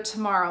today or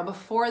tomorrow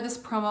before this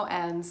promo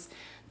ends,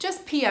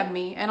 just PM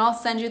me and I'll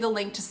send you the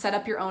link to set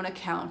up your own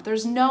account.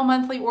 There's no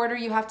monthly order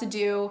you have to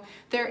do.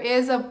 There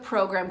is a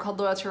program called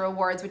Loyalty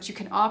Rewards, which you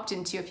can opt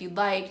into if you'd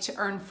like to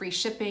earn free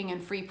shipping and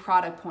free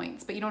product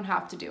points, but you don't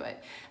have to do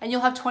it. And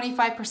you'll have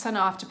 25%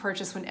 off to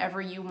purchase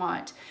whenever you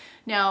want.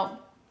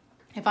 Now,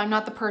 if I'm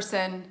not the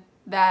person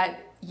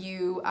that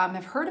you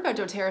have heard about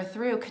doTERRA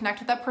through, connect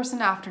with that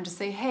person after and just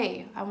say,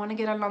 hey, I want to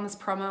get on this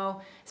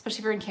promo, especially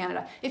if you're in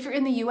Canada. If you're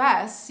in the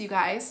US, you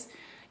guys,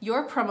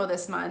 your promo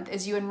this month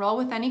is you enroll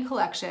with any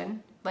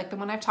collection, like the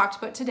one I've talked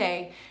about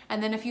today,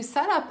 and then if you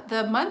set up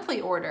the monthly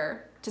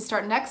order to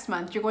start next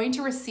month, you're going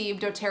to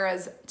receive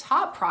doTERRA's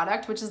top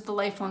product, which is the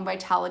Lifelong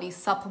Vitality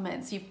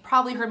Supplements. You've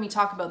probably heard me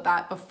talk about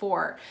that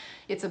before.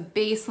 It's a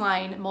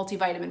baseline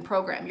multivitamin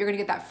program. You're gonna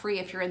get that free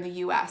if you're in the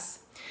US.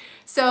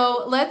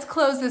 So let's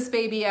close this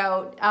baby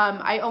out.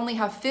 I only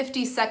have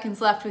 50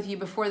 seconds left with you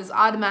before this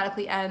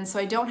automatically ends, so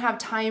I don't have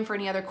time for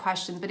any other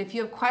questions. But if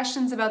you have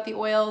questions about the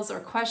oils or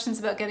questions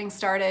about getting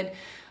started,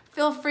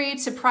 feel free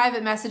to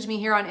private message me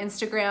here on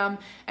Instagram,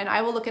 and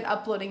I will look at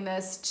uploading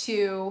this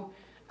to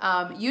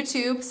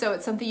YouTube, so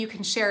it's something you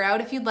can share out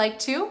if you'd like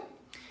to.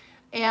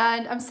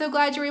 And I'm so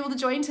glad you were able to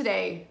join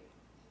today.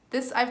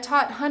 I've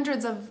taught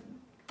hundreds of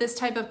this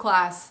type of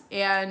class,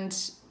 and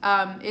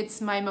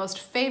it's my most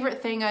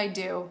favorite thing I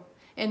do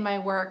in my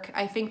work.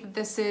 I think that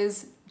this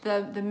is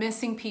the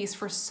missing piece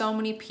for so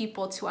many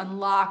people to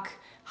unlock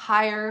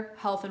higher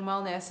health and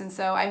wellness. And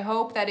so I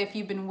hope that if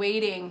you've been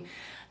waiting,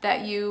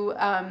 that you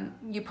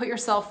put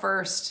yourself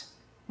first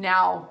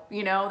now,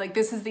 you know, like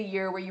this is the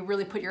year where you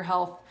really put your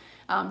health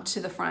to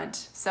the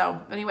front. So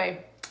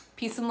anyway,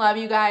 peace and love,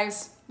 you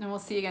guys, and we'll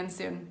see you again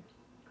soon.